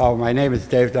 please. Oh, my name is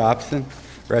Dave Dobson,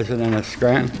 resident of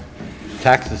Scranton.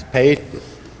 Taxes paid.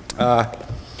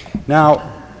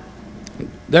 Now,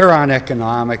 they're on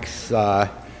economics,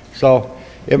 so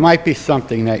it might be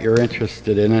something that you're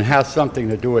interested in. It has something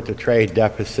to do with the trade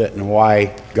deficit and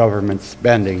why government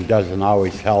spending doesn't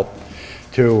always help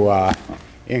to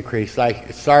increase.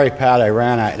 Sorry, Pat, I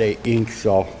ran out of ink,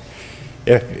 so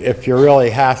if you really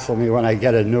hassle me when I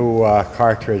get a new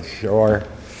cartridge, or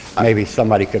maybe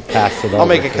somebody could pass it over. I'll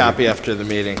make a copy after the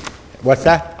meeting. What's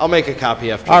that? I'll make a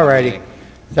copy after the Alrighty. meeting.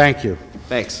 Thank you.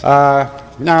 Thanks.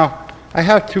 Now, I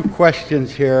have two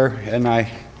questions here, and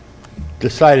I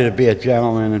decided to be a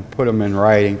gentleman and put them in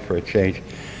writing for a change.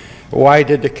 Why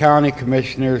did the county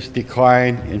commissioners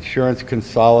decline insurance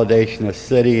consolidation of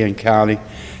city and county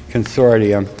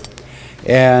consortium?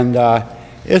 And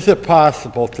is it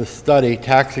possible to study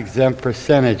tax-exempt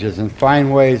percentages and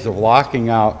find ways of locking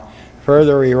out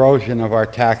further erosion of our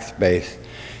tax base?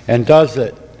 And does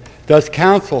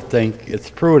council think it's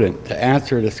prudent to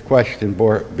answer this question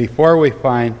before we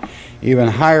find even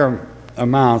higher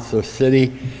amounts of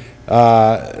city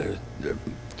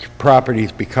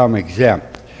properties become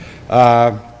exempt?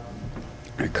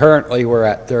 Currently, we're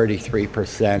at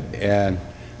 33%, and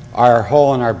our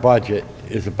hole in our budget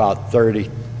is about 33%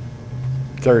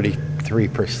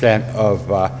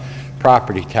 of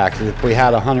property taxes. If we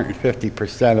had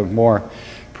 150% of more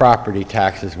property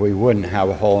taxes, we wouldn't have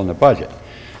a hole in the budget.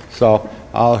 So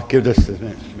I'll give this to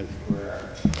Ms. Guerrero.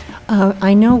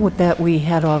 I know that we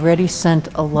had already sent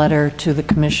a letter to the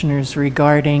commissioners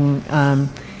regarding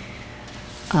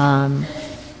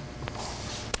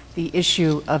the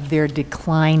issue of their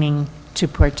declining to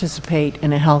participate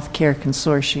in a healthcare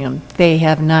consortium. They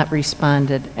have not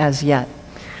responded as yet.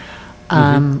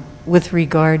 With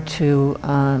regard to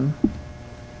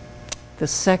the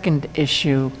second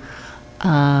issue,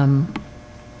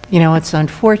 you know, it's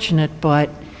unfortunate, but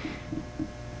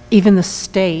even the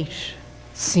state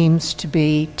seems to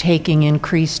be taking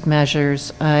increased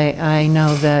measures. I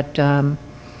know that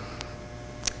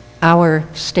our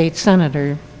state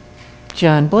senator,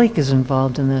 John Blake, is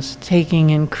involved in this,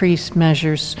 taking increased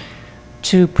measures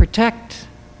to protect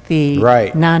the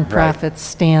nonprofit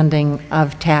standing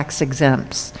of tax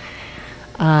exempts.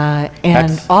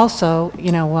 And also,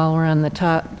 you know, while we're on the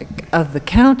topic of the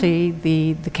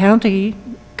county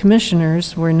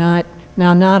commissioners were not,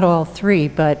 now not all three,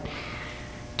 but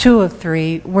 2 of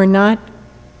 3 were not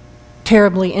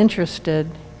terribly interested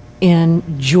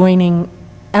in joining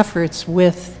efforts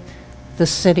with the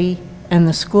city and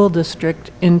the school district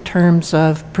in terms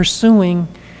of pursuing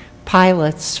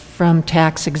pilots from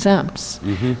tax exempts.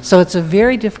 So it's a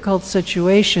very difficult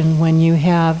situation when you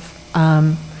have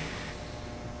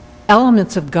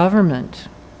elements of government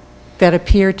that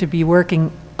appear to be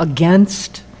working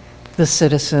against the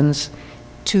citizens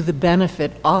to the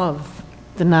benefit of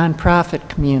the nonprofit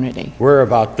community. We're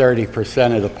about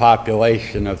 30% of the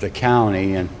population of the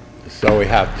county, and so we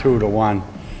have 2 to 1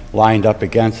 lined up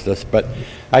against us. But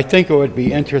I think it would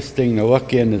be interesting to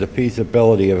look into the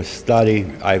feasibility of a study.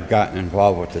 I've gotten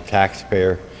involved with the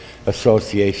Taxpayer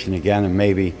Association again, and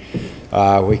maybe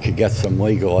we could get some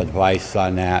legal advice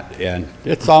on that. And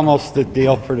it's almost a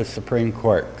deal for the Supreme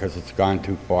Court because it's gone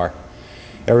too far.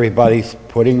 Everybody's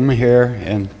putting them here,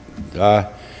 and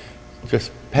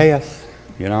just pay us,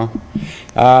 you know.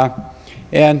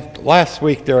 And last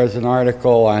week there was an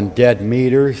article on dead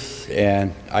meters,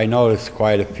 and I noticed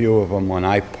quite a few of them when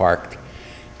I parked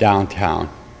downtown.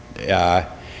 And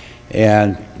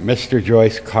Mr.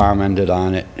 Joyce commented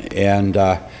on it, and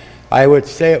I would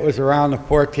say it was around the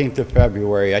 14th of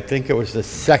February. I think it was the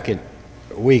second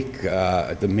week,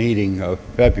 the meeting of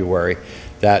February,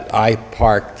 that I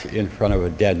parked in front of a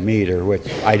dead meter,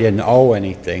 which I didn't owe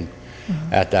anything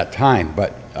at that time.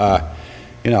 But,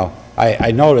 you know,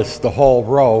 I noticed the whole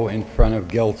row in front of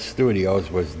Guild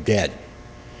Studios was dead.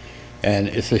 And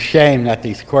it's a shame that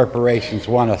these corporations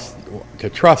want us to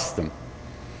trust them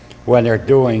when they're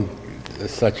doing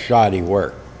such shoddy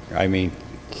work. I mean,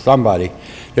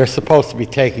 they're supposed to be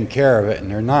taking care of it, and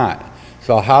they're not.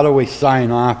 So how do we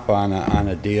sign off on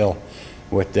a deal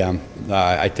with them?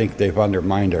 I think they've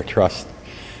undermined our trust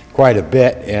quite a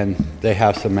bit, and they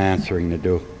have some answering to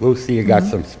do. Lucy, you got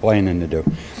some explaining to do.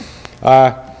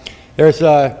 There's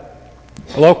a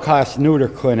low-cost neuter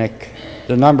clinic.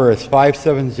 The number is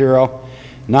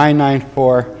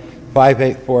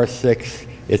 570-994-5846.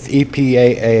 It's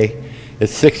EPAA.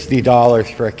 It's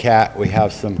 $60 for a cat. We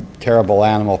have some terrible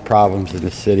animal problems in the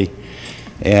city.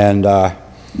 And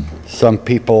some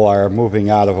people are moving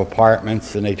out of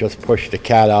apartments and they just push the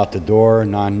cat out the door,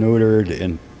 non-neutered,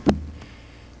 and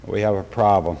we have a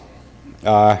problem.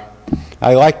 I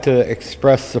like to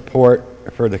express support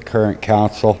for the current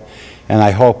council, and I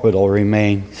hope it'll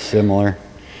remain similar.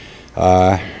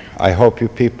 I hope you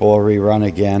people will rerun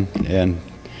again, and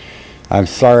I'm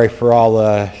sorry for all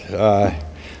the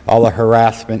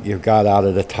harassment you've got out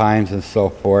of the Times and so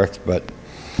forth, but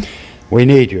we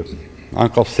need you.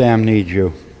 Uncle Sam needs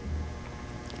you.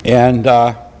 And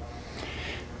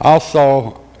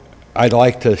also, I'd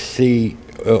like to see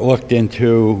looked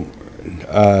into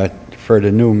for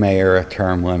the new mayor a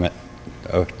term limit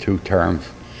of 2 terms,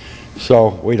 so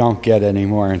we don't get any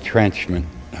more entrenchment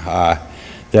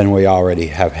than we already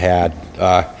have had.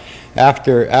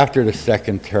 After the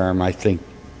second term, I think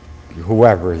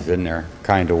whoever is in there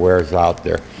kind of wears out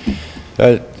there.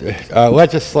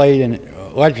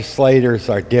 Legislators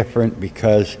are different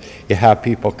because you have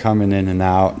people coming in and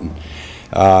out, and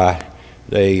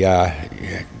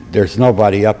there's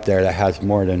nobody up there that has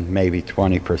more than maybe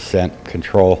 20%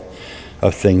 control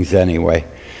of things anyway.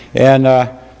 And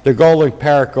the golden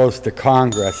parrot goes to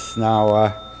Congress.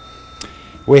 Now,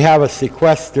 we have a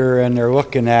sequester, and they're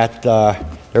looking at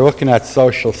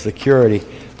Social Security.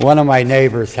 One of my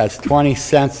neighbors has 20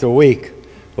 cents a week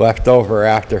left over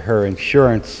after her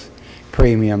insurance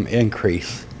premium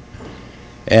increase,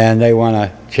 and they want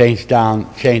to chain down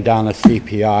the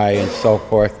CPI and so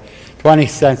forth. 20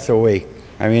 cents a week.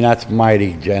 I mean, that's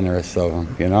mighty generous of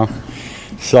them, you know.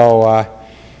 So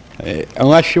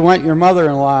unless you want your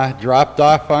mother-in-law dropped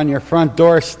off on your front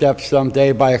doorstep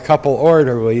someday by a couple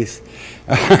orderlies,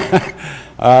 you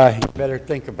better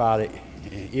think about it,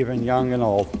 even young and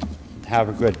old. Have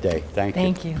a good day. Thank you.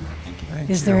 Thank you.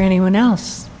 Is there anyone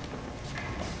else?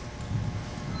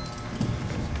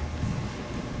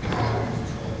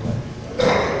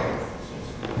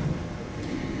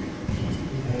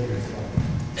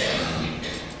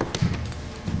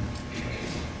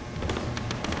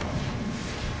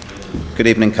 Good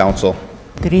evening, Council.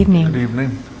 Good evening. Good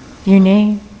evening. Your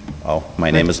name? Oh, my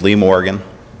name is Lee Morgan.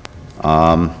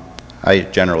 I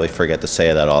generally forget to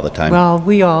say that all the time. Well,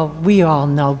 we all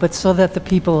know, but so that the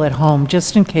people at home,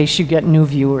 just in case you get new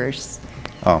viewers.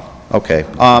 Oh, okay.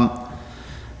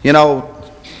 You know,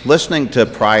 listening to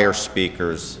prior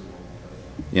speakers,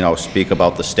 you know, speak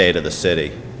about the state of the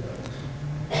city,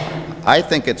 I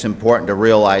think it's important to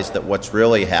realize that what's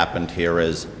really happened here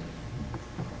is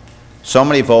so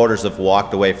many voters have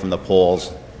walked away from the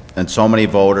polls, and so many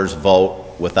voters vote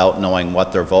without knowing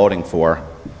what they're voting for,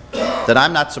 that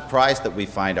I'm not surprised that we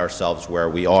find ourselves where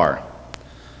we are.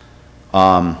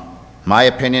 My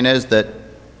opinion is that,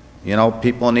 you know,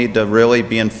 people need to really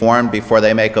be informed before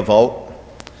they make a vote.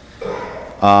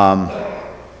 I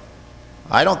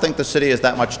don't think the city is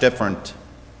that much different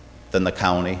than the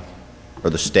county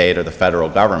or the state or the federal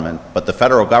government, but the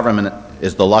federal government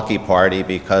is the lucky party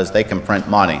because they can print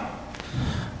money.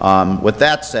 With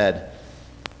that said,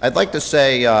 I'd like to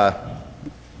say,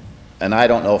 and I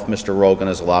don't know if Mr. Rogan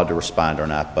is allowed to respond or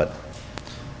not, but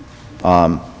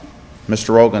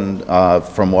Mr. Rogan,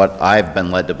 from what I've been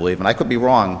led to believe, and I could be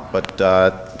wrong, but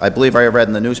I believe I read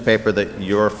in the newspaper that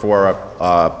you're for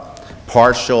a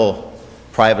partial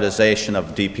privatization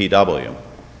of DPW. Do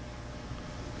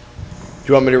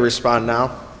you want me to respond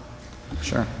now?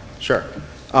 Sure. Sure.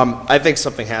 I think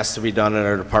something has to be done in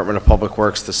our Department of Public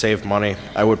Works to save money.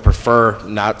 I would prefer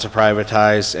not to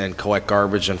privatize and collect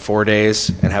garbage in 4 days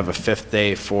and have a 5th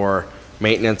day for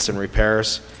maintenance and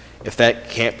repairs. If that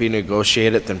can't be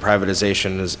negotiated, then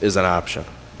privatization is an option.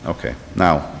 Okay.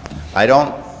 Now, I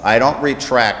don't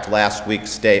retract last week's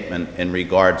statement in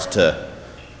regards to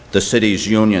the city's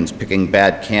unions picking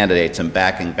bad candidates and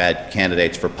backing bad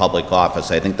candidates for public office.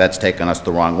 I think that's taken us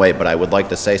the wrong way, but I would like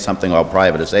to say something about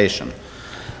privatization.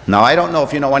 Now, I don't know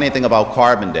if you know anything about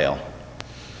Carbondale,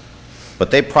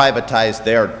 but they privatized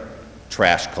their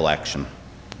trash collection.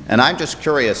 And I'm just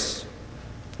curious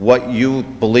what you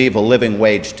believe a living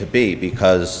wage to be,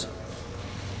 because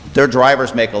their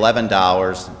drivers make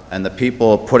 $11 and the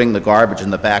people putting the garbage in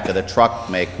the back of the truck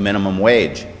make minimum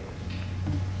wage.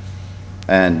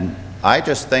 And I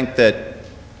just think that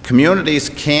communities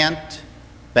can't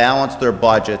balance their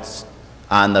budgets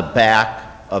on the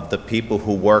back of the people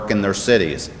who work in their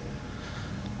cities.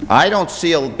 I don't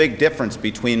see a big difference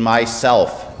between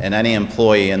myself and any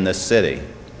employee in this city,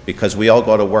 because we all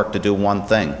go to work to do one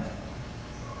thing,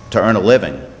 to earn a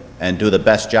living and do the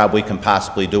best job we can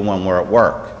possibly do when we're at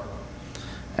work.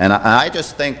 And I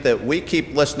just think that we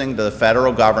keep listening to the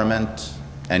federal government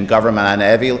and government on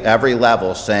every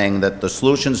level saying that the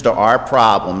solutions to our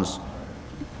problems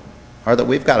are that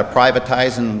we've got to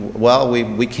privatize, and, well,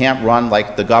 we can't run,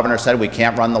 like the governor said, we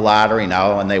can't run the lottery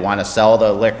now, and they want to sell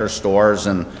the liquor stores.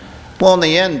 And, well, in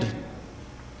the end,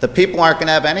 the people aren't going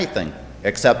to have anything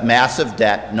except massive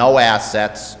debt, no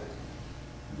assets,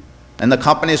 and the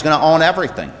company's going to own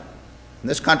everything. And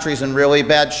this country's in really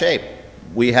bad shape.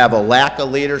 We have a lack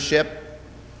of leadership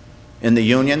in the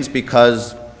unions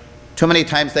because too many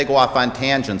times they go off on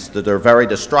tangents that are very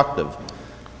destructive.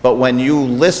 But when you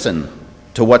listen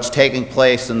to what's taking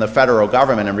place in the federal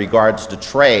government in regards to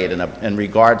trade and in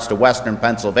regards to Western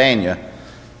Pennsylvania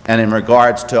and in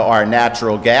regards to our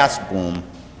natural gas boom,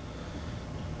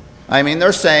 I mean,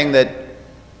 they're saying that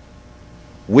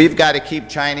we've got to keep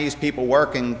Chinese people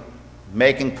working,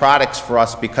 making products for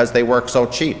us because they work so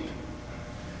cheap.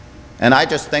 And I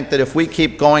just think that if we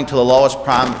keep going to the lowest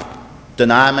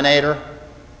denominator,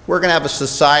 we're going to have a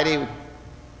society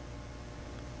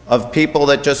of people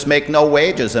that just make no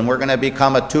wages, and we're going to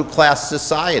become a two-class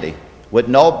society with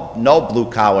no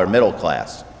blue-collar middle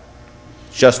class.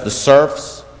 It's just the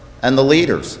serfs and the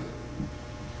leaders.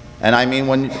 And I mean,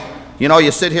 when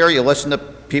you sit here, you listen to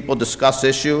people discuss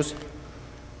issues,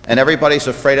 and everybody's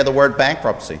afraid of the word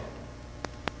bankruptcy.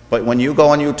 But when you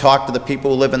go and you talk to the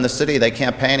people who live in the city, they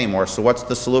can't pay anymore. So what's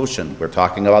the solution? We're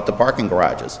talking about the parking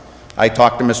garages. I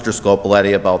talked to Mr.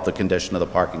 Scopoletti about the condition of the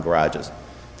parking garages.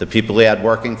 The people he had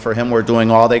working for him were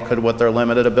doing all they could with their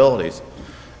limited abilities.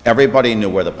 Everybody knew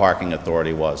where the parking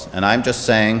authority was. And I'm just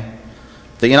saying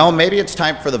that, maybe it's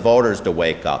time for the voters to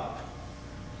wake up.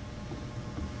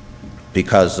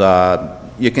 Because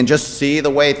you can just see the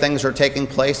way things are taking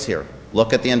place here.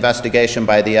 Look at the investigation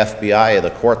by the FBI of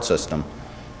the court system.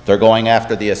 They're going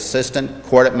after the assistant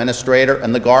court administrator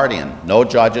and the guardian, no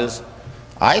judges.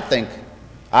 I think,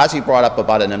 Ozzie brought up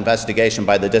about an investigation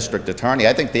by the district attorney.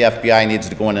 I think the FBI needs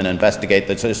to go in and investigate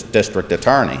the district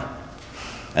attorney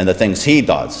and the things he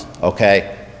does,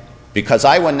 okay? Because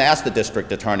I wouldn't ask the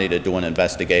district attorney to do an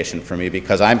investigation for me,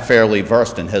 because I'm fairly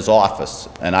versed in his office,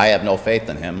 and I have no faith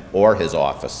in him or his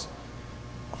office.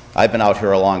 I've been out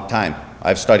here a long time.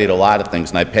 I've studied a lot of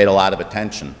things, and I've paid a lot of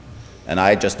attention. And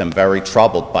I just am very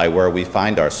troubled by where we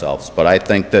find ourselves. But I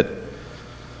think that,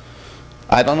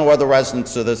 I don't know where the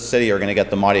residents of this city are going to get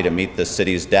the money to meet this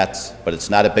city's debts, but it's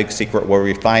not a big secret where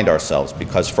we find ourselves,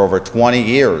 because for over 20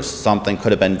 years, something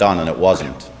could have been done and it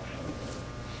wasn't.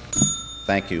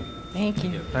 Thank you. Thank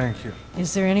you. Thank you.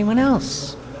 Is there anyone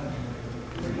else?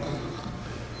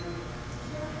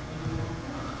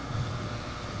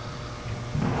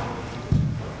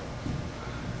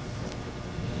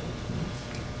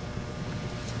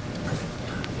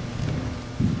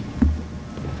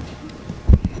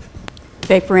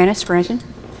 Faye Ferranis, Scranton.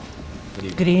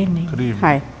 Good evening. Good evening.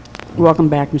 Hi. Welcome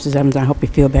back, Mrs. Evans. I hope you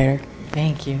feel better.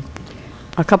 Thank you.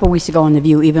 A couple weeks ago on The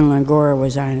View, Evelyn Langora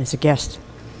was on as a guest.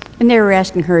 And they were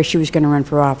asking her if she was going to run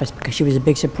for office because she was a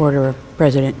big supporter of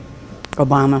President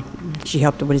Obama. She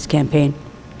helped him with his campaign.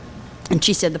 And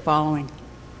she said the following: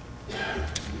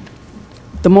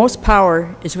 "The most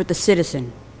power is with the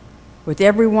citizen. With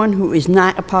everyone who is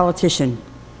not a politician,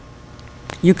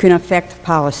 you can affect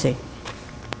policy."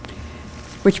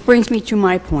 Which brings me to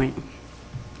my point.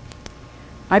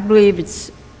 I believe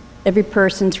it's every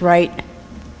person's right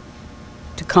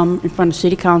to come in front of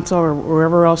City Council or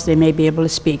wherever else they may be able to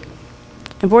speak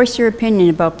and voice their opinion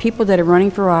about people that are running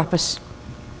for office,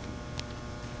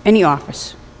 any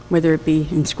office, whether it be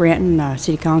in Scranton,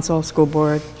 City Council, School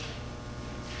Board,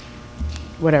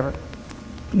 whatever,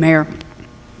 Mayor,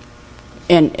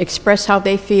 and express how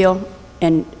they feel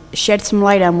and shed some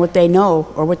light on what they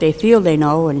know or what they feel they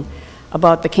know and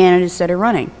about the candidates that are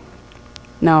running.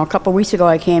 Now, a couple weeks ago,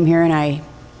 I came here and I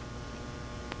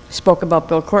spoke about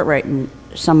Bill Courtright, and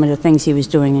some of the things he was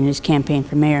doing in his campaign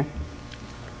for mayor.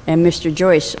 And Mr.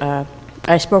 Joyce,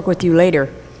 I spoke with you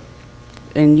later,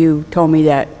 and you told me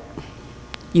that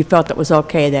you felt it was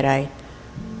okay that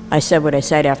I said what I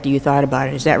said after you thought about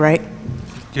it. Is that right?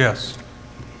 Yes.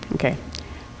 Okay.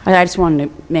 I just wanted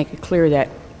to make it clear that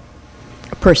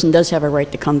a person does have a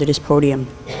right to come to this podium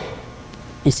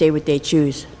and say what they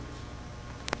choose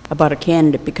about a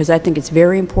candidate, because I think it's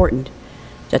very important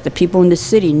that the people in the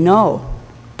city know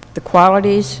the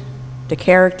qualities, the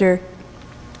character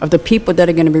of the people that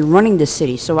are going to be running the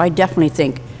city. So I definitely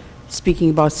think, speaking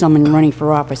about someone running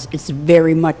for office, it's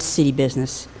very much city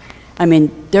business. I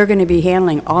mean, they're going to be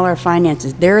handling all our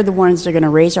finances. They're the ones that are going to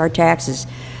raise our taxes.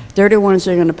 They're the ones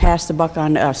that are going to pass the buck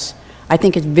on to us. I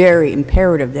think it's very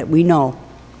imperative that we know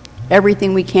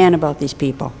everything we can about these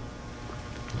people.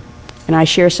 And I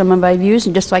share some of my views,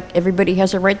 and just like everybody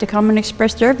has a right to come and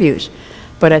express their views.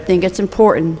 But I think it's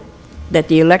important that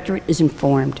the electorate is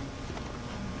informed.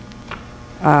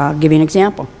 I'll give you an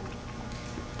example.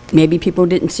 Maybe people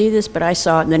didn't see this, but I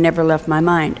saw it and it never left my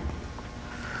mind.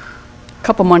 A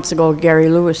couple months ago, Gary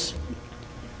Lewis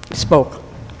spoke.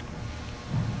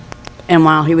 And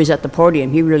while he was at the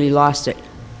podium, he really lost it.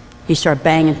 He started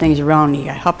banging things around.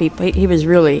 He was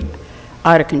really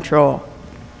out of control.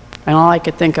 And all I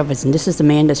could think of is, and this is the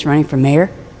man that's running for mayor?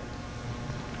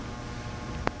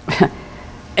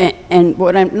 and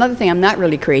another thing I'm not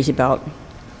really crazy about,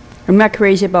 I'm not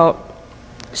crazy about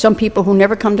some people who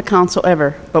never come to council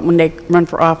ever, but when they run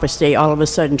for office, they all of a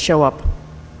sudden show up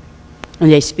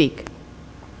and they speak.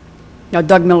 Now,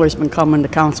 Doug Miller's been coming to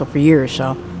council for years,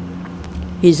 so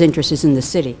his interest is in the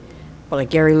city. But like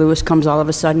Gary Lewis comes all of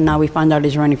a sudden, now we find out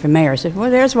he's running for mayor. I said, well,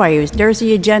 there's why there's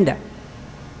the agenda.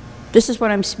 This is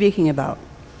what I'm speaking about.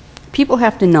 People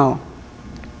have to know.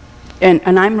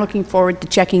 And I'm looking forward to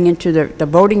checking into the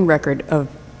voting record of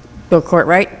Bill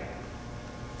Courtwright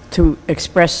to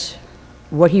express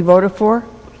what he voted for.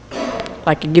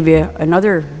 I could give you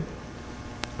another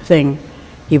thing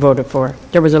he voted for.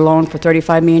 There was a loan for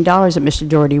 $35 million that Mr.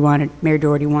 Doherty wanted, Mayor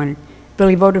Doherty wanted.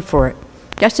 Billy voted for it.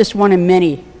 That's just one of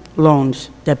many loans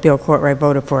that Bill Courtwright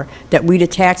voted for that we, the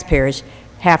taxpayers,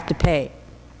 have to pay.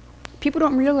 People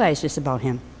don't realize this about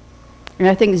him. And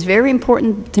I think it's very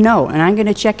important to know. And I'm going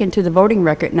to check into the voting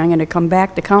record, and I'm going to come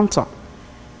back to council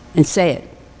and say it,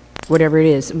 whatever it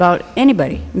is, about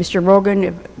anybody. Mr.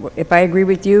 Rogan, if I agree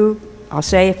with you, I'll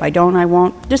say. If I don't, I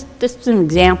won't. Just an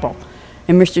example.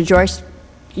 And Mr. Joyce,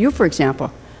 you, for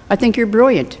example, I think you're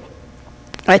brilliant.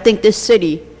 I think this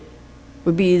city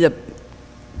would be the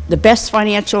best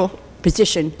financial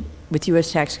position with you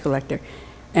as tax collector.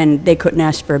 And they couldn't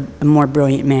ask for a more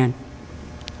brilliant man.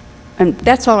 And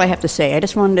that's all I have to say. I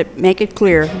just wanted to make it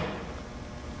clear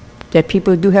that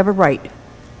people do have a right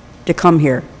to come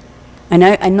here. And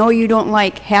I know you don't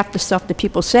like half the stuff that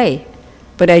people say,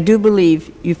 but I do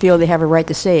believe you feel they have a right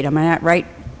to say it. Am I not right,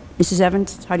 Mrs.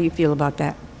 Evans? How do you feel about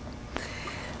that?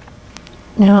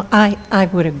 No, I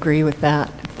would agree with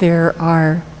that. There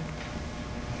are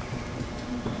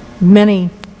many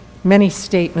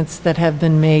statements that have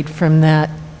been made from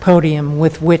that podium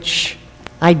with which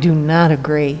I do not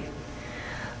agree.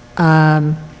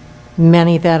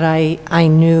 Many that I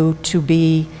knew to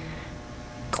be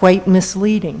quite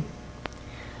misleading.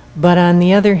 But on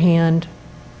the other hand,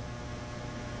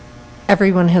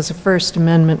 everyone has a First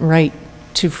Amendment right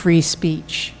to free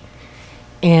speech,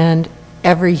 and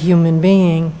every human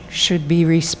being should be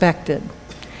respected.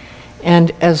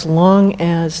 And as long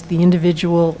as the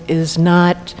individual is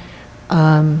not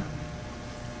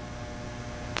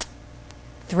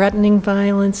threatening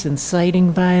violence,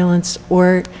 inciting violence,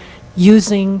 or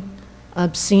using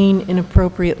obscene,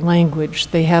 inappropriate language,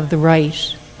 they have the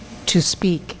right to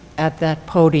speak at that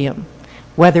podium,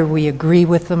 whether we agree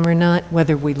with them or not,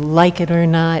 whether we like it or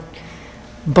not,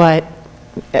 but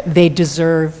they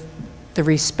deserve the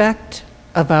respect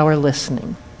of our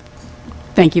listening.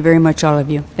 Thank you very much, all of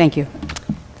you. Thank you.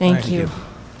 Thank you.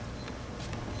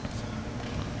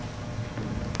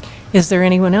 Is there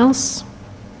anyone else?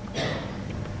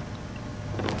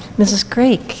 Mrs.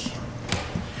 Craik.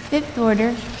 Fifth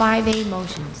order, 5A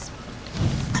motions.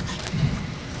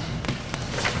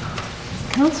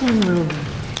 Councilman Rubin.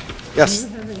 Yes.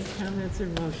 Do you have any comments or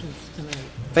motions tonight?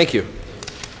 Thank you.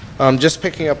 Just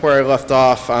picking up where I left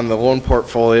off on the loan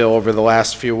portfolio over the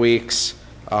last few weeks,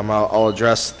 I'll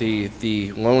address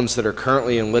the loans that are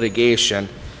currently in litigation.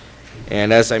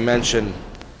 And as I mentioned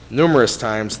numerous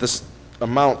times, this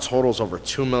amount totals over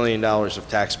 $2 million of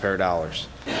taxpayer dollars.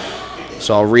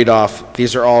 So I'll read off,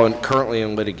 these are all currently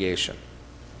in litigation.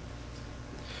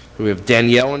 We have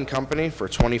Danielle and Company for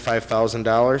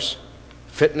 $25,000,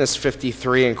 Fitness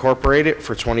 53 Incorporated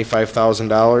for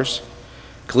 $25,000.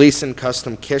 Gleason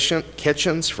Custom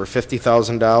Kitchens for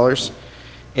 $50,000.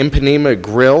 Impanema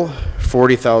Grill,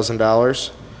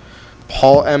 $40,000.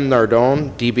 Paul M.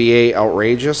 Nardone, DBA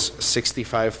Outrageous,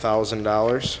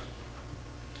 $65,000.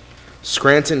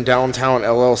 Scranton Downtown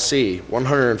LLC,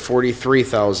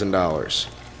 $143,000.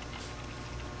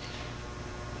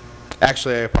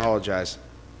 Actually, I apologize.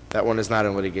 That one is not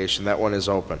in litigation. That one is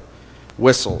open.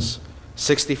 Whistles,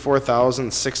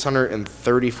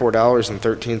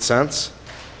 $64,634.13.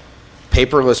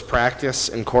 Paperless Practice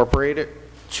Incorporated,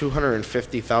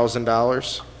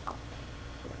 $250,000.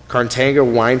 Carntanga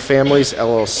Wine Families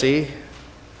LLC,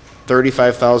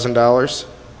 $35,000.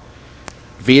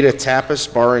 Vita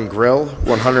Tapas Bar and Grill,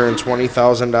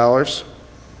 $120,000.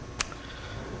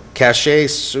 Cachet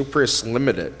Supris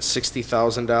Limited,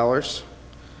 $60,000.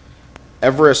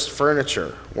 Everest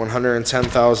Furniture,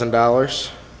 $110,000.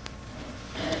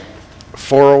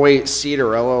 408 Cedar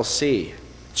LLC,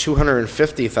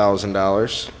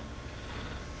 $250,000.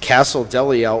 Castle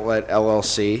Deli Outlet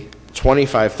LLC,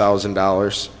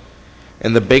 $25,000.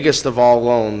 And the biggest of all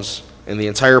loans in the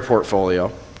entire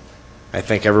portfolio, I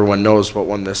think everyone knows what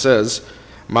one this is,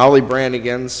 Molly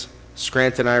Brannigan's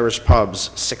Scranton Irish Pubs,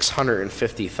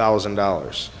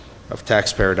 $650,000 of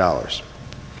taxpayer dollars.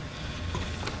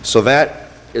 So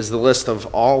that is the list of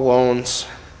all loans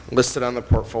listed on the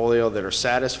portfolio that are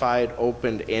satisfied,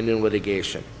 opened, and in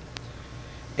litigation.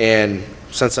 And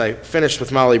since I finished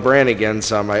with Molly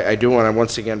Brannigan's, I do want to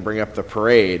once again bring up the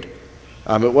parade.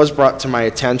 It was brought to my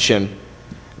attention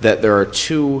that there are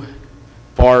 2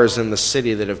 bars in the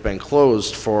city that have been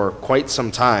closed for quite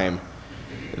some time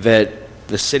that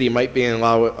the city might be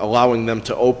allowing them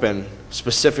to open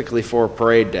specifically for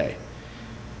Parade Day.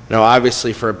 Now,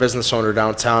 obviously, for a business owner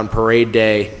downtown, Parade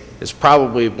Day is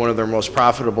probably one of their most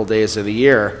profitable days of the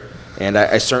year, and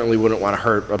I certainly wouldn't want to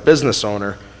hurt a business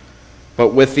owner.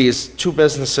 But with these 2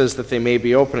 businesses that they may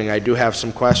be opening, I do have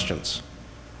some questions.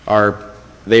 Are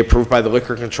they approved by the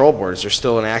Liquor Control Board? Is there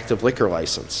still an active liquor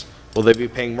license? Will they be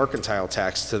paying mercantile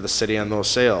tax to the city on those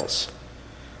sales?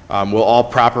 Will all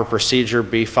proper procedure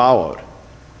be followed?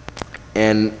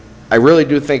 And I really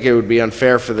do think it would be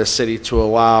unfair for the city to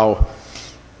allow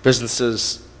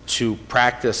businesses to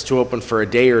practice to open for a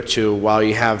day or 2 while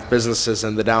you have businesses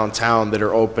in the downtown that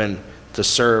are open to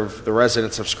serve the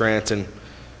residents of Scranton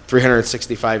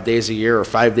 365 days a year or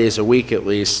 5 days a week at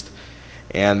least,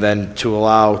 and then to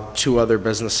allow 2 other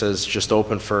businesses just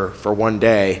open for 1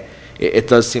 day. It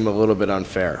does seem a little bit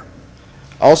unfair.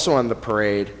 Also on the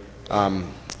parade, a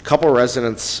couple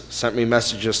residents sent me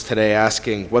messages today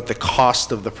asking what the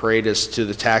cost of the parade is to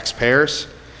the taxpayers,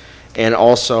 and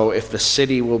also if the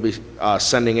city will be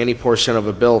sending any portion of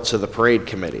a bill to the parade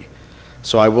committee.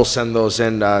 So I will send those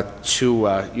in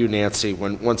to you, Nancy,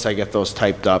 once I get those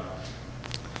typed up.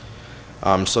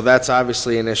 So that's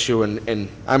obviously an issue, and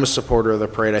I'm a supporter of the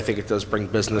parade. I think it does bring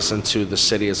business into the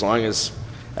city as long as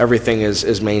everything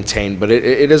is maintained. But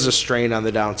it is a strain on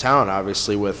the downtown,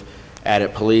 obviously, with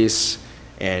added police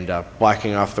and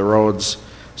blocking off the roads.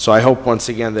 So I hope once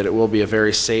again that it will be a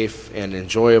very safe and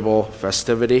enjoyable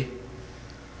festivity.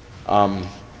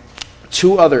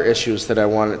 2 other issues that I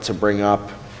wanted to bring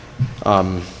up.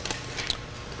 One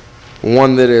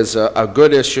that is a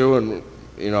good issue and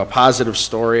a positive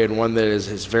story, and one that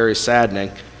is very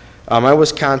saddening. I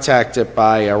was contacted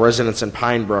by residents in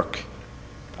Pine Brook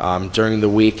during the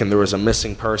week, and there was a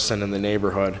missing person in the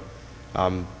neighborhood.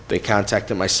 They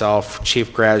contacted myself,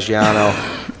 Chief Graziano,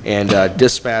 and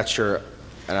dispatcher,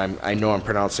 and I know I'm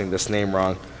pronouncing this name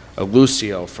wrong,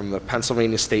 Lucio from the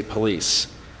Pennsylvania State Police.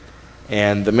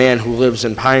 And the man who lives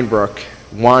in Pine Brook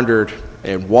wandered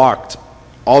and walked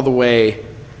all the way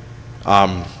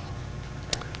up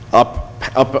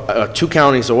 2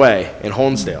 counties away in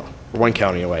Honesdale, or 1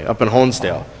 county away, up in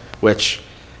Honesdale, which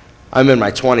I'm in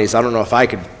my 20s. I don't know if I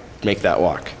could make that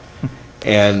walk.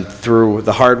 And through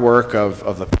the hard work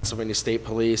of the Pennsylvania State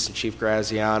Police and Chief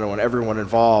Graziano and everyone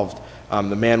involved,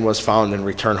 the man was found and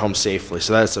returned home safely.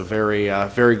 So that's a very,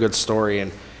 very good story,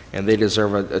 and they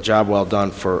deserve a job well done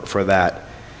for that.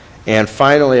 And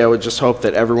finally, I would just hope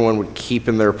that everyone would keep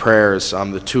in their prayers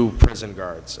the 2 prison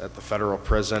guards at the federal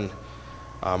prison,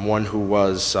 one who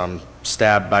was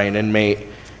stabbed by an inmate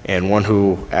and one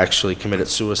who actually committed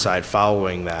suicide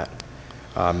following that.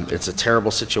 It's a terrible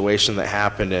situation that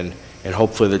happened, and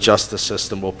hopefully the justice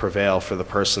system will prevail for the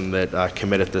person that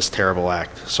committed this terrible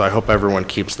act. So I hope everyone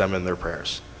keeps them in their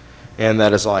prayers. And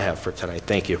that is all I have for tonight.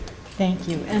 Thank you. Thank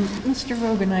you. And Mr.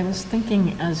 Rogan, I was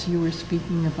thinking as you were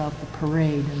speaking about the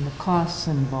parade and the costs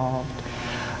involved,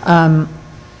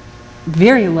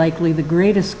 very likely the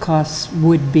greatest costs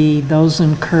would be those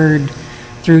incurred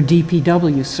through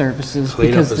DPW services.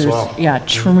 Cleanup because as there's, well. yeah,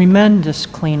 tremendous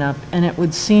cleanup. And it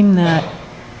would seem that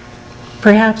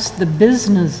perhaps the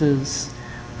businesses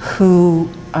who,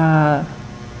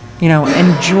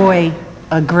 enjoy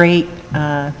a great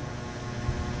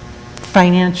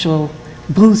financial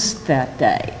boost that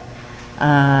day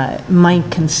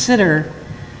might consider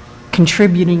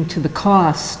contributing to the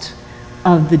cost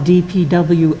of the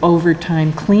DPW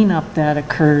overtime cleanup that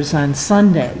occurs on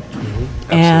Sunday.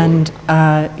 And,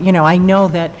 I know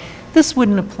that this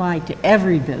wouldn't apply to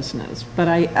every business, but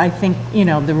I think,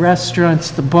 the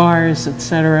restaurants, the bars, et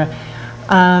cetera,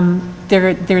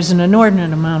 there's an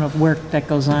inordinate amount of work that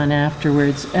goes on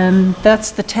afterwards, and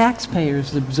that's the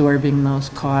taxpayers absorbing those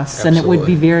costs. And it would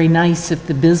be very nice if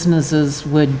the businesses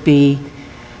would be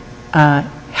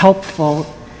helpful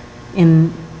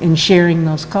in sharing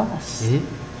those costs.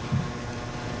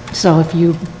 So if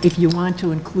you want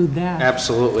to include that.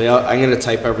 Absolutely. I'm going to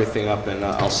type everything up and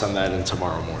I'll send that in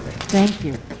tomorrow morning. Thank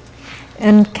you.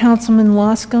 And Councilman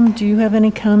Loscom, do you have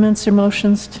any comments or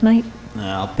motions tonight?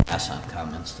 I'll pass on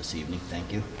comments this evening,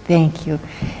 thank you. Thank you.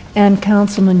 And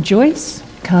Councilman Joyce,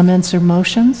 comments or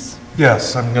motions?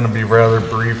 Yes, I'm going to be rather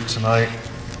brief tonight.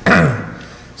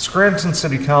 Scranton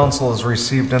City Council has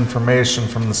received information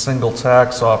from the single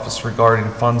tax office regarding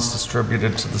funds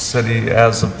distributed to the city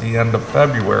as of the end of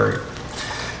February.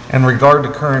 In regard to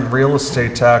current real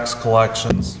estate tax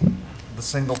collections, the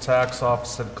single tax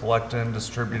office had collected and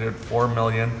distributed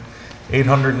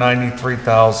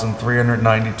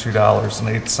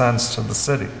 $4,893,392.08 to the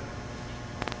city.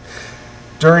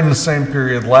 During the same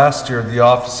period last year, the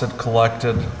office had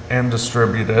collected and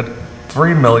distributed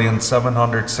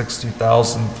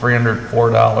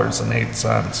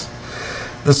 $3,760,304.08.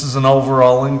 This is an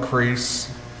overall increase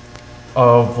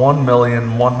of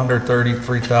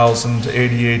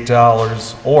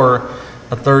 $1,133,088, or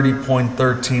a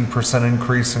 30.13%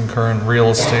 increase in current real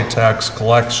estate tax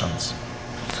collections.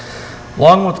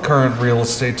 Along with current real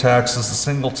estate taxes, the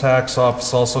single tax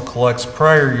office also collects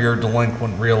prior year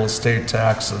delinquent real estate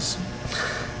taxes.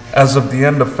 As of the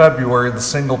end of February, the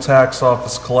single tax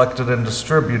office collected and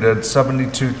distributed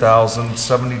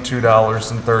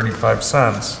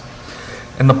 $72,072.35.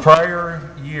 In the prior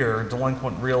year,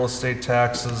 delinquent real estate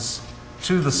taxes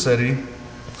to the city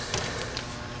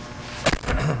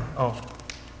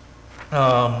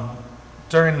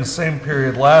during the same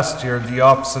period last year, the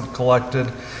office had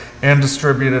collected and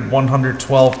distributed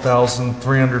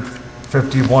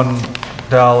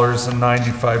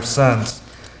 $112,351.95.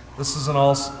 This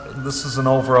is an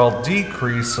overall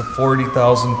decrease of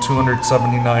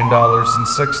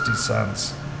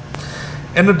 $40,279.60.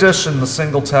 In addition, the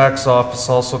single tax office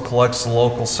also collects the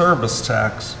local service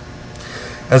tax.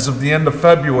 As of the end of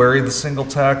February, the single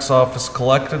tax office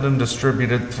collected and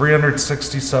distributed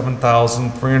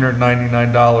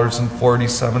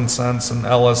 $367,399.47 in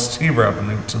LST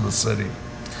revenue to the city.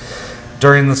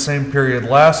 During the same period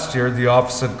last year, the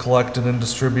office had collected and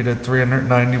distributed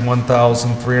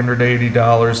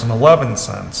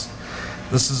 $391,380.11.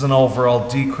 This is an overall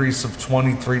decrease of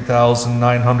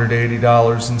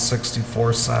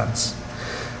 $23,980.64.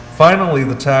 Finally,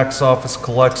 the tax office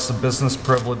collects the business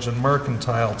privilege and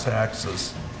mercantile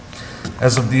taxes.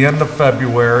 As of the end of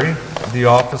February, the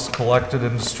office collected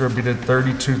and distributed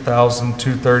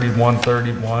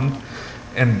 $32,231.31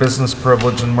 in business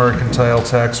privilege and mercantile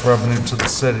tax revenue to the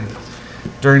city.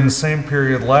 During the same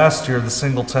period last year, the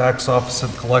single tax office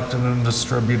had collected and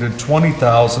distributed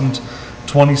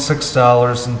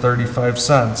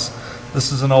 $20,026.35.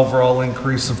 This is an overall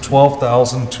increase of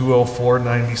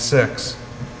 $12,204.96.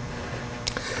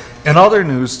 In other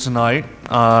news tonight,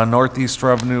 Northeast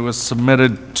Revenue has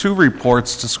submitted 2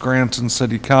 reports to Scranton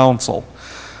City Council.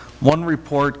 One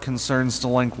report concerns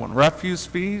delinquent refuse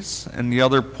fees, and the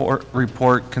other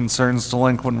report concerns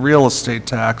delinquent real estate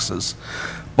taxes.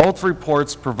 Both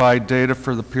reports provide data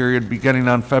for the period beginning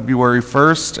on February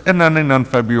 1st and ending on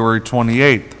February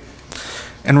 28th.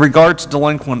 In regard to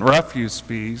delinquent refuse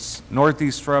fees,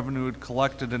 Northeast Revenue had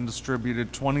collected and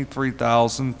distributed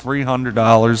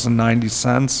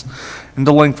 $23,300.90 in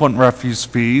delinquent refuse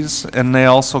fees, and they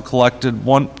also collected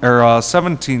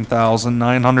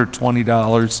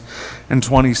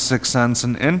 $17,920.26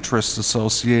 in interest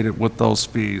associated with those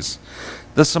fees.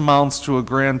 This amounts to a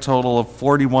grand total of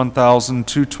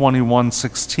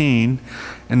 $41,221.16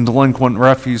 in delinquent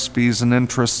refuse fees and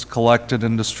interest collected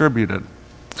and distributed.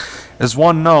 As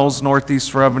one knows,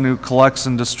 Northeast Revenue collects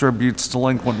and distributes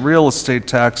delinquent real estate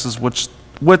taxes, which,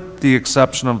 with the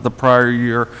exception of the prior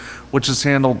year, which is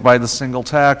handled by the single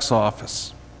tax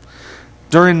office.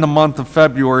 During the month of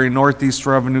February, Northeast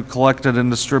Revenue collected and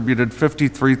distributed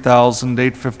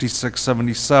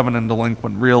 $53,856.77 in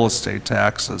delinquent real estate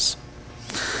taxes.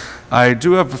 I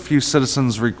do have a few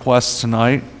citizens' requests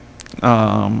tonight.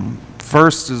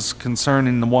 First is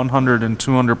concerning the 100 and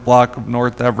 200 block of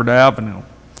North Everett Avenue.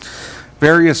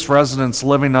 Various residents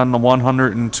living on the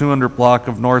 100 and 200 block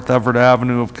of North Everett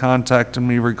Avenue have contacted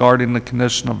me regarding the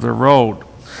condition of their road.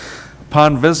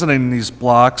 Upon visiting these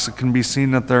blocks, it can be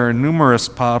seen that there are numerous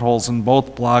potholes in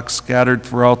both blocks scattered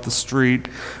throughout the street,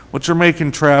 which are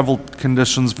making travel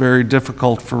conditions very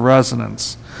difficult for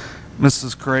residents.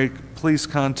 Mrs. Craig, please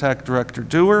contact Director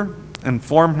Dewar,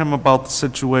 inform him about the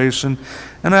situation,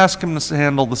 and ask him to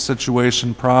handle the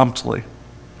situation promptly.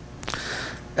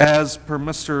 As per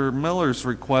Mr. Miller's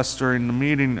request during the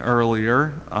meeting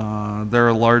earlier, there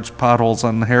are large potholes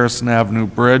on the Harrison Avenue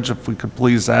Bridge. If we could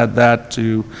please add that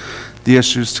to the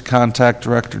issues to contact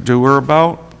Director Dewar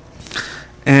about.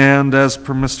 And as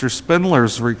per Mr.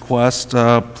 Spindler's request,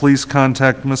 please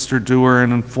contact Mr. Dewar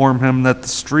and inform him that the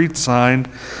street sign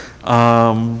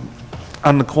on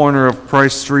the corner of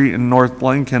Price Street and North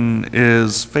Lincoln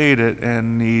is faded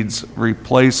and needs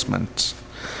replacement.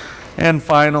 And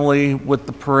finally, with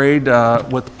the parade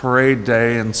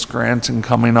day in Scranton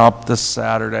coming up this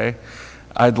Saturday,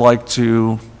 I'd like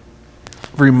to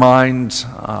remind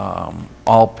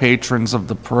all patrons of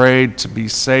the parade to be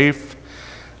safe.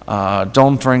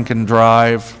 Don't drink and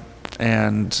drive.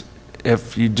 And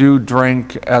if you do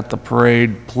drink at the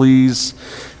parade, please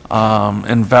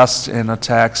invest in a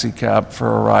taxi cab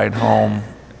for a ride home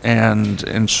and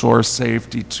ensure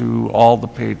safety to all the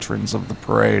patrons of the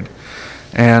parade.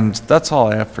 And that's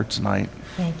all I have for tonight.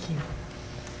 Thank you.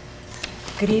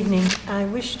 Good evening. I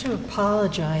wish to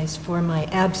apologize for my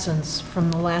absence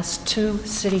from the last 2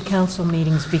 city council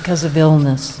meetings because of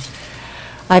illness.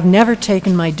 I've never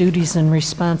taken my duties and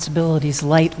responsibilities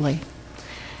lightly.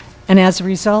 And as a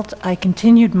result, I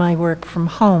continued my work from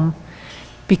home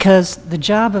because the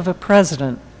job of a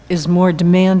president is more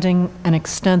demanding and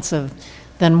extensive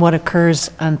than what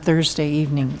occurs on Thursday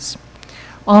evenings.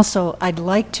 Also, I'd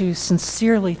like to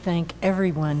sincerely thank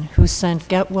everyone who sent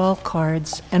get well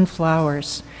cards and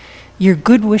flowers. Your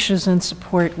good wishes and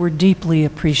support were deeply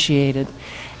appreciated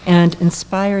and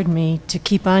inspired me to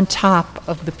keep on top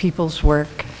of the people's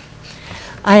work.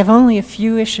 I have only a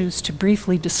few issues to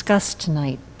briefly discuss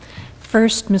tonight.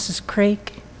 First, Mrs.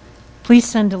 Craik, please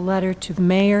send a letter to the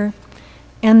mayor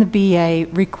and the BA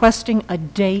requesting a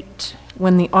date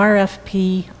when the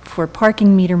RFP for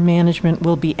parking meter management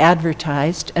will be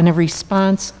advertised and a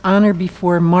response on or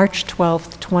before March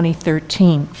 12th,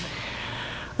 2013.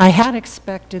 I had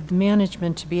expected the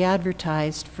management to be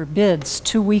advertised for bids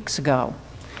 2 weeks ago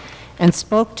and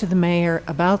spoke to the mayor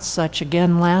about such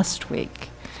again last week.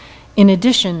 In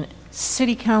addition,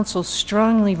 City Council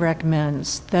strongly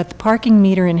recommends that the parking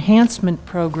meter enhancement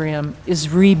program is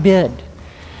rebid,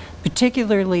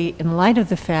 particularly in light of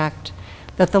the fact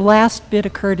that the last bid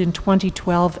occurred in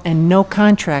 2012 and no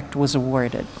contract was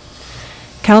awarded.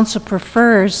 Council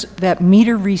prefers that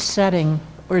meter resetting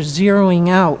or zeroing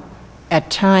out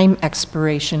at time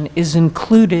expiration is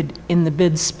included in the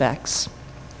bid specs.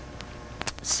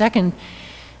 Second,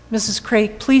 Mrs.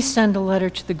 Craik, please send a letter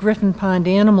to the Griffin Pond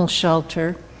Animal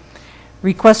Shelter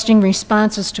requesting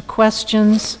responses to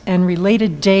questions and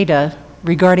related data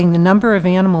regarding the number of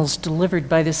animals delivered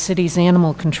by the city's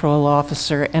animal control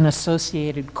officer and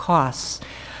associated costs.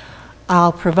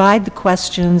 I'll provide the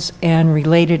questions and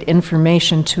related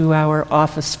information to our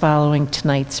office following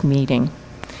tonight's meeting.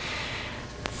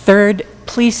 Third,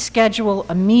 please schedule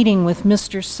a meeting with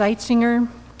Mr. Seitzinger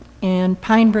and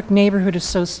Pine Brook Neighborhood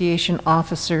Association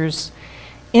officers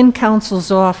in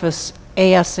Council's office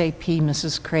ASAP,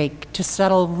 Mrs. Craik, to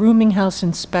settle rooming house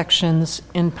inspections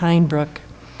in Pine Brook.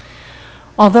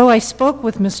 Although I spoke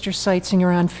with Mr.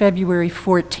 Seitzinger on February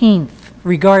 14th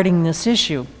regarding this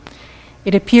issue,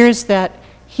 it appears that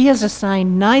he has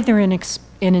assigned neither an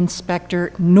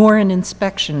inspector nor an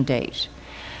inspection date.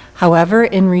 However,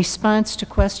 in response to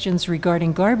questions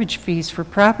regarding garbage fees for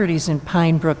properties in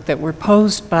Pine Brook that were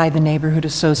posed by the Neighborhood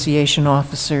Association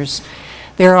officers,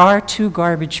 there are 2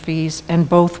 garbage fees and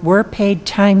both were paid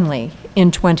timely in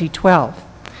 2012.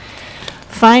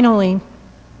 Finally,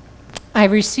 I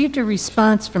received a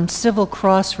response from Civil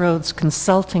Crossroads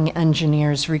Consulting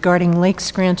Engineers regarding Lake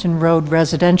Scranton Road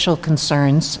residential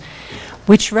concerns,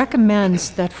 which recommends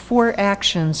that 4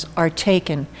 actions are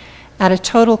taken at a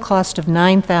total cost of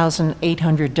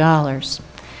 $9,800.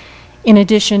 In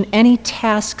addition, any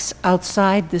tasks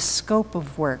outside the scope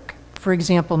of work, for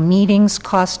example, meetings,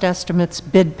 cost estimates,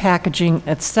 bid packaging,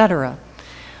 etc.,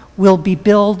 will be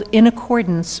billed in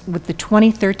accordance with the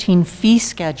 2013 fee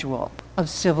schedule of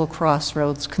Civil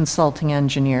Crossroads Consulting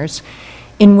Engineers,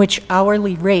 in which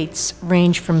hourly rates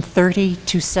range from $30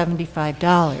 to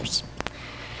 $75.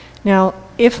 Now,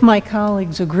 if my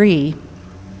colleagues agree,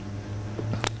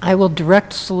 I will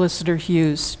direct Solicitor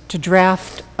Hughes to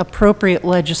draft appropriate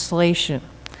legislation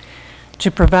to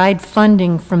provide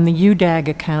funding from the UDAG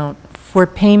account for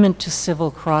payment to Civil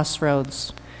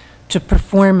Crossroads to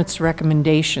perform its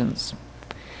recommendations.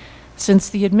 Since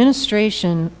the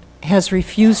administration has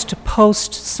refused to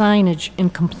post signage in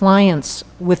compliance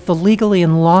with the legally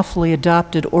and lawfully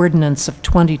adopted ordinance of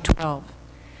 2012,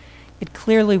 it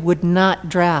clearly would not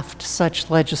draft such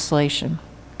legislation.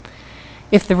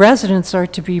 If the residents are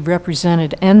to be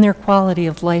represented and their quality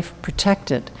of life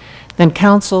protected, then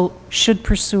council should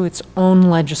pursue its own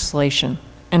legislation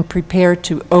and prepare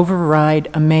to override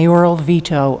a mayoral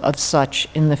veto of such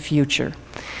in the future.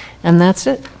 And that's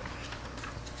it.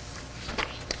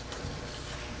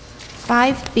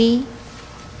 5B,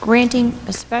 granting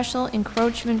a special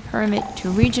encroachment permit to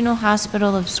Regional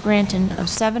Hospital of Scranton of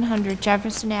 700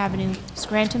 Jefferson Avenue,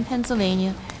 Scranton,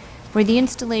 Pennsylvania, for the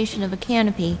installation of a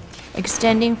canopy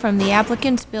extending from the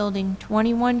applicant's building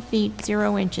 21 feet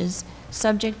 0 inches,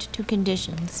 subject to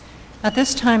conditions. At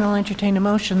this time, I'll entertain a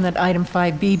motion that item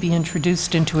 5B be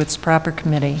introduced into its proper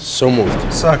committee. So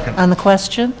moved. Second. On the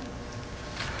question?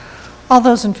 All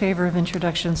those in favor of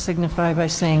introduction signify by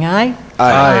saying aye.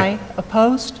 Aye.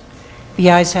 Opposed? The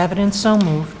ayes have it and so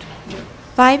moved.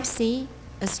 5C,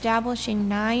 establishing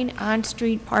 9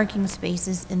 on-street parking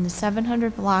spaces in the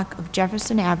 700 block of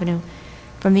Jefferson Avenue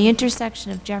from the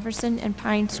intersection of Jefferson and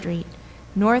Pine Street,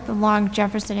 north along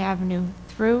Jefferson Avenue,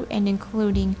 through and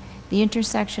including the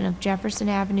intersection of Jefferson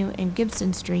Avenue and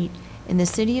Gibson Street in the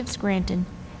city of Scranton,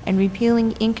 and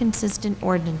repealing inconsistent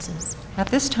ordinances. At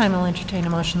this time, I'll entertain a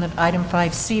motion that item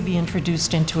 5C be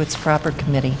introduced into its proper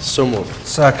committee. So moved.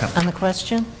 Second. On the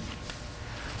question?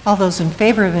 All those in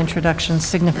favor of introduction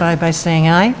signify by saying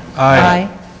aye. Aye.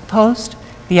 Opposed?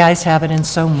 The ayes have it and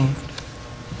so moved.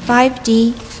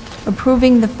 5D,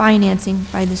 approving the financing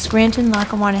by the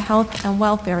Scranton-Lackawanna Health and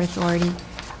Welfare Authority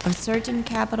of certain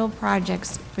capital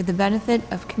projects for the benefit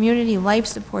of Community Life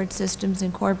Support Systems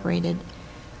Incorporated,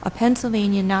 a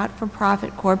Pennsylvania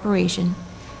not-for-profit corporation,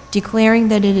 declaring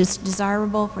that it is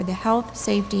desirable for the health,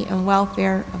 safety, and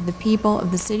welfare of the people of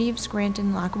the city of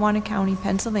Scranton, Lackawanna County,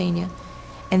 Pennsylvania,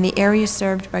 and the area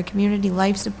served by Community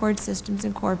Life Support Systems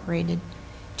Incorporated,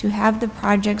 to have the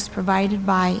projects provided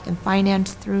by and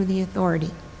financed through the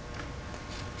authority,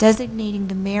 designating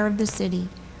the mayor of the city,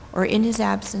 or in his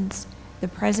absence, the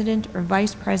president or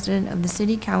vice president of the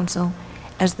city council,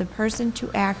 as the person to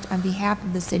act on behalf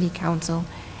of the city council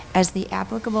as the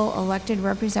applicable elected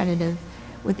representative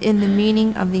within the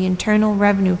meaning of the Internal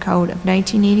Revenue Code of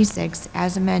 1986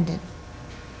 as amended,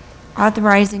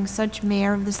 authorizing such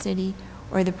mayor of the city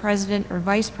or the president or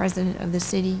vice president of the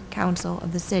city council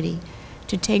of the city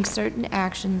to take certain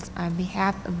actions on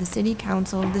behalf of the city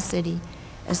council of the city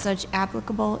as such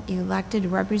applicable elected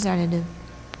representative,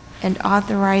 and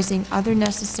authorizing other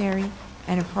necessary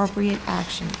and appropriate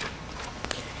action.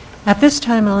 At this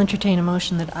time, I'll entertain a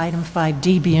motion that item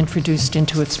 5D be introduced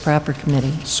into its proper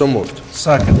committee. So moved.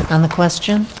 Second. On the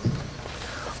question?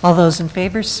 All those in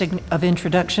favor of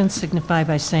introduction signify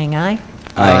by saying aye.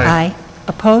 Aye.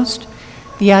 Opposed?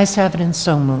 The ayes have it and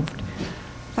so moved.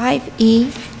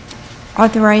 5E,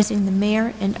 authorizing the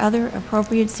mayor and other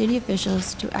appropriate city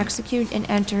officials to execute and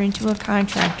enter into a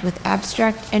contract with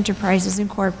Abstract Enterprises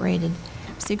Incorporated,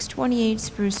 628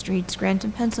 Spruce Street,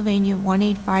 Scranton, Pennsylvania,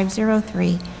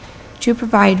 18503, to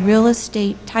provide real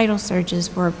estate title searches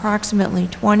for approximately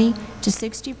 20 to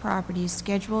 60 properties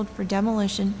scheduled for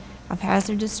demolition of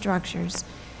hazardous structures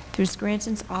through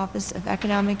Scranton's Office of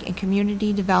Economic and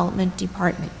Community Development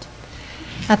Department.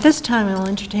 At this time, I will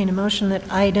entertain a motion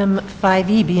that item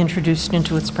 5E be introduced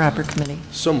into its proper committee.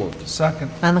 So moved.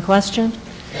 Second. On the question?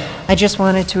 I just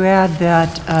wanted to add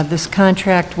that this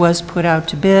contract was put out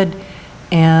to bid,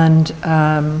 and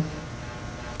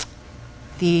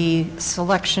the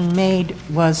selection made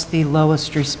was the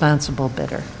lowest responsible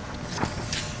bidder.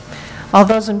 All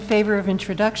those in favor of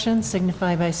introduction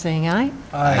signify by saying aye.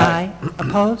 Aye.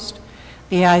 Opposed?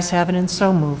 The ayes have it and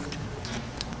so moved.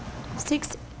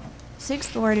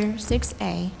 Sixth order,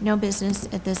 6A, no business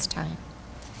at this time.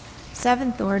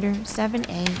 Seventh order,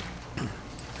 7A,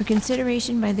 for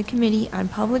consideration by the Committee on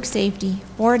Public Safety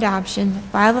for adoption,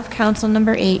 file of Council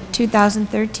Number 8,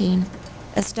 2013,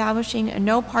 establishing a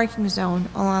no parking zone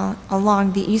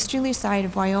along the easterly side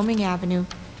of Wyoming Avenue,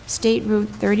 State Route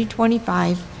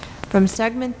 3025, from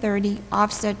segment 30,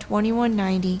 offset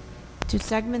 2190, to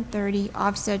segment 30,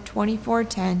 offset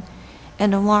 2410,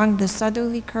 and along the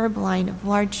southerly curb line of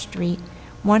Larch Street,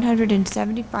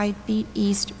 175 feet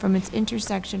east from its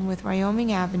intersection with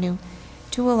Wyoming Avenue,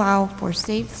 to allow for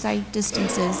safe site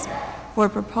distances for a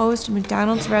proposed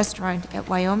McDonald's restaurant at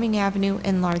Wyoming Avenue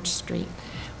and Larch Street.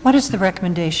 What is the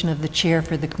recommendation of the Chair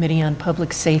for the Committee on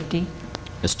Public Safety?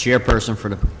 As chairperson for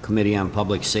the Committee on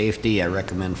Public Safety, I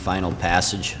recommend final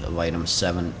passage of item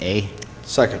 7A.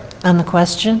 Second. On the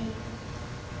question?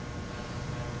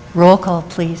 Roll call,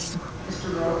 please.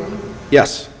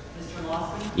 Yes.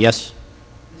 Yes?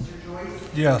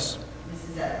 Yes.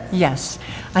 Yes.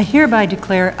 I hereby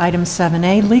declare item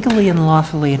 7A legally and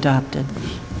lawfully adopted.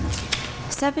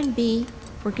 7B,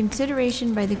 for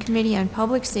consideration by the Committee on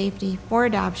Public Safety for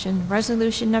adoption,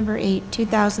 Resolution Number 8,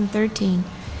 2013,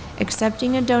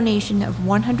 accepting a donation of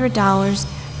 $100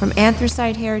 from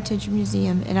Anthracite Heritage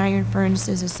Museum and Iron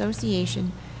Furnaces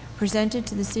Association, presented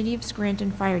to the City of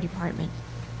Scranton Fire Department.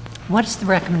 What is the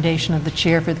recommendation of the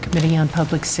Chair for the Committee on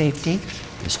Public Safety?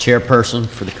 As chairperson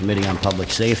for the Committee on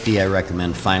Public Safety, I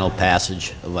recommend final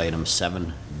passage of item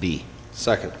 7B.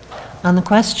 Second. On the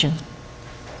question?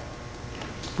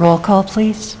 Roll call,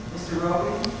 please.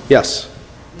 Yes.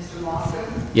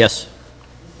 Yes?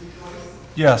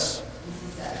 Yes.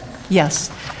 Yes.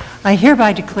 I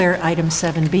hereby declare item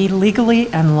 7B legally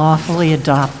and lawfully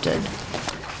adopted.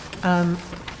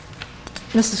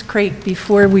 Mrs. Craig,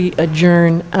 before we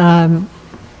adjourn,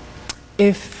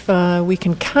 if we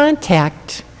can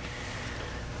contact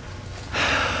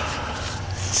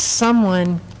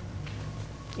someone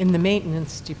in the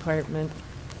maintenance department.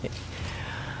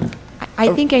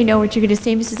 I think I know what you're going to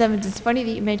say, Mrs. Evans. It's funny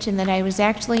that you mentioned that. I was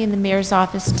actually in the mayor's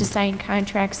office to sign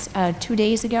contracts 2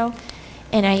 days ago,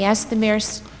 and I asked the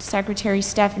mayor's secretary,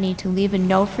 Stephanie, to leave a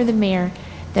note for the mayor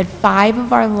that 5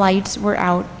 of our lights were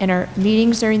out, and our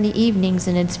meetings are in the evenings,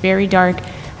 and it's very dark.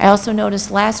 I also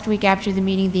noticed last week after the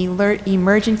meeting, the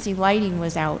emergency lighting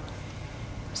was out.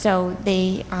 So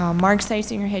they, Mark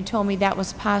Seisinger had told me that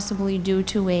was possibly due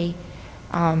to a,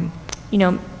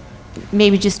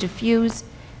 maybe just a fuse.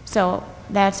 So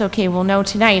that's okay, we'll know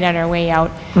tonight on our way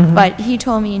out. But he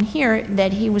told me in here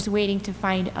that he was waiting to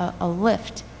find a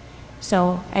lift.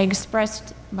 So I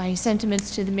expressed my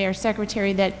sentiments to the mayor's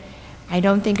secretary that I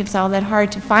don't think it's all that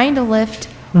hard to find a lift,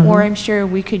 or I'm sure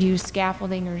we could use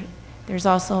scaffolding, or there's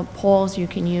also poles you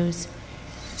can use.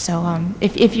 So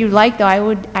if you'd like, though,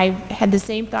 I had the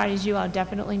same thought as you. I'll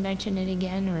definitely mention it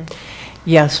again. Or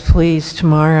Yes, please,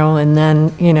 tomorrow, and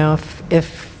then,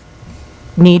 if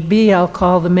need be, I'll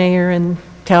call the mayor and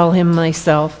tell him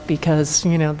myself, because,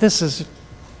 this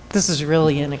is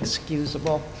really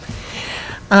inexcusable.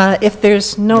 If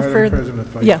there's no further... Madam President,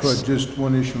 if I yes. could, just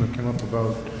one issue that came up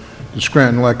about the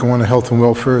Scranton-Lackawanna Health and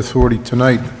Welfare Authority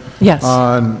tonight. Yes.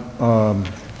 On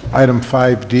item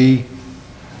 5D,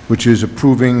 which is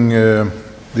approving or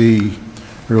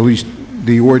at least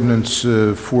the ordinance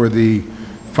for the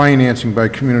financing by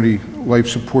community life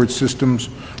support systems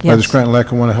by the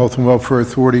Scranton-Lackawanna Health and Welfare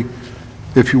Authority.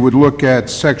 If you would look at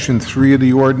section 3 of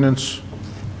the ordinance,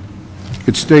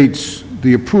 it states,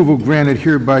 "The approval granted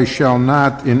hereby shall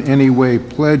not in any way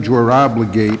pledge or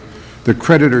obligate the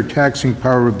credit or taxing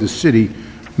power of the city,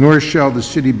 nor shall the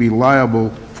city be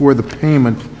liable for the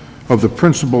payment of the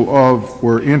principal of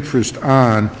or interest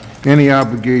on any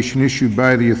obligation issued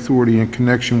by the authority in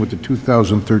connection with the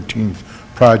 2013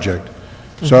 project."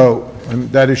 So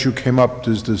that issue came up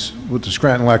with the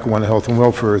Scranton-Lackawanna Health and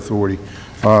Welfare Authority.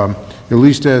 At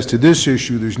least as to this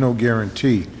issue, there's no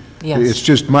guarantee. Yes. It's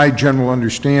just my general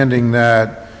understanding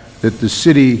that the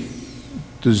city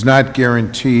does not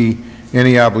guarantee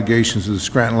any obligations to the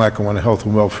Scranton-Lackawanna Health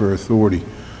and Welfare Authority.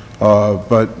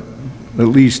 But at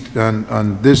least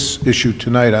on this issue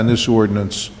tonight, on this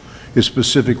ordinance, it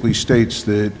specifically states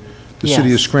that the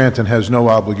city of Scranton has no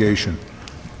obligation.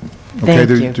 Okay,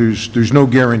 there's no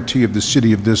guarantee of the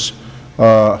city of this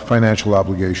financial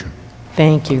obligation.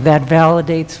 Thank you. That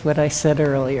validates what I said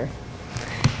earlier.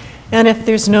 And if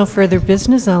there's no further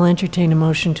business, I'll entertain a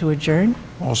motion to adjourn.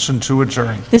 Motion to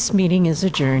adjourn. This meeting is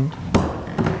adjourned.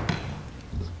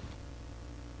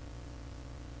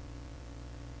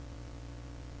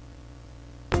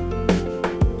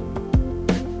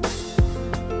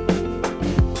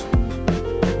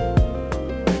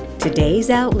 Today's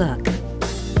Outlook.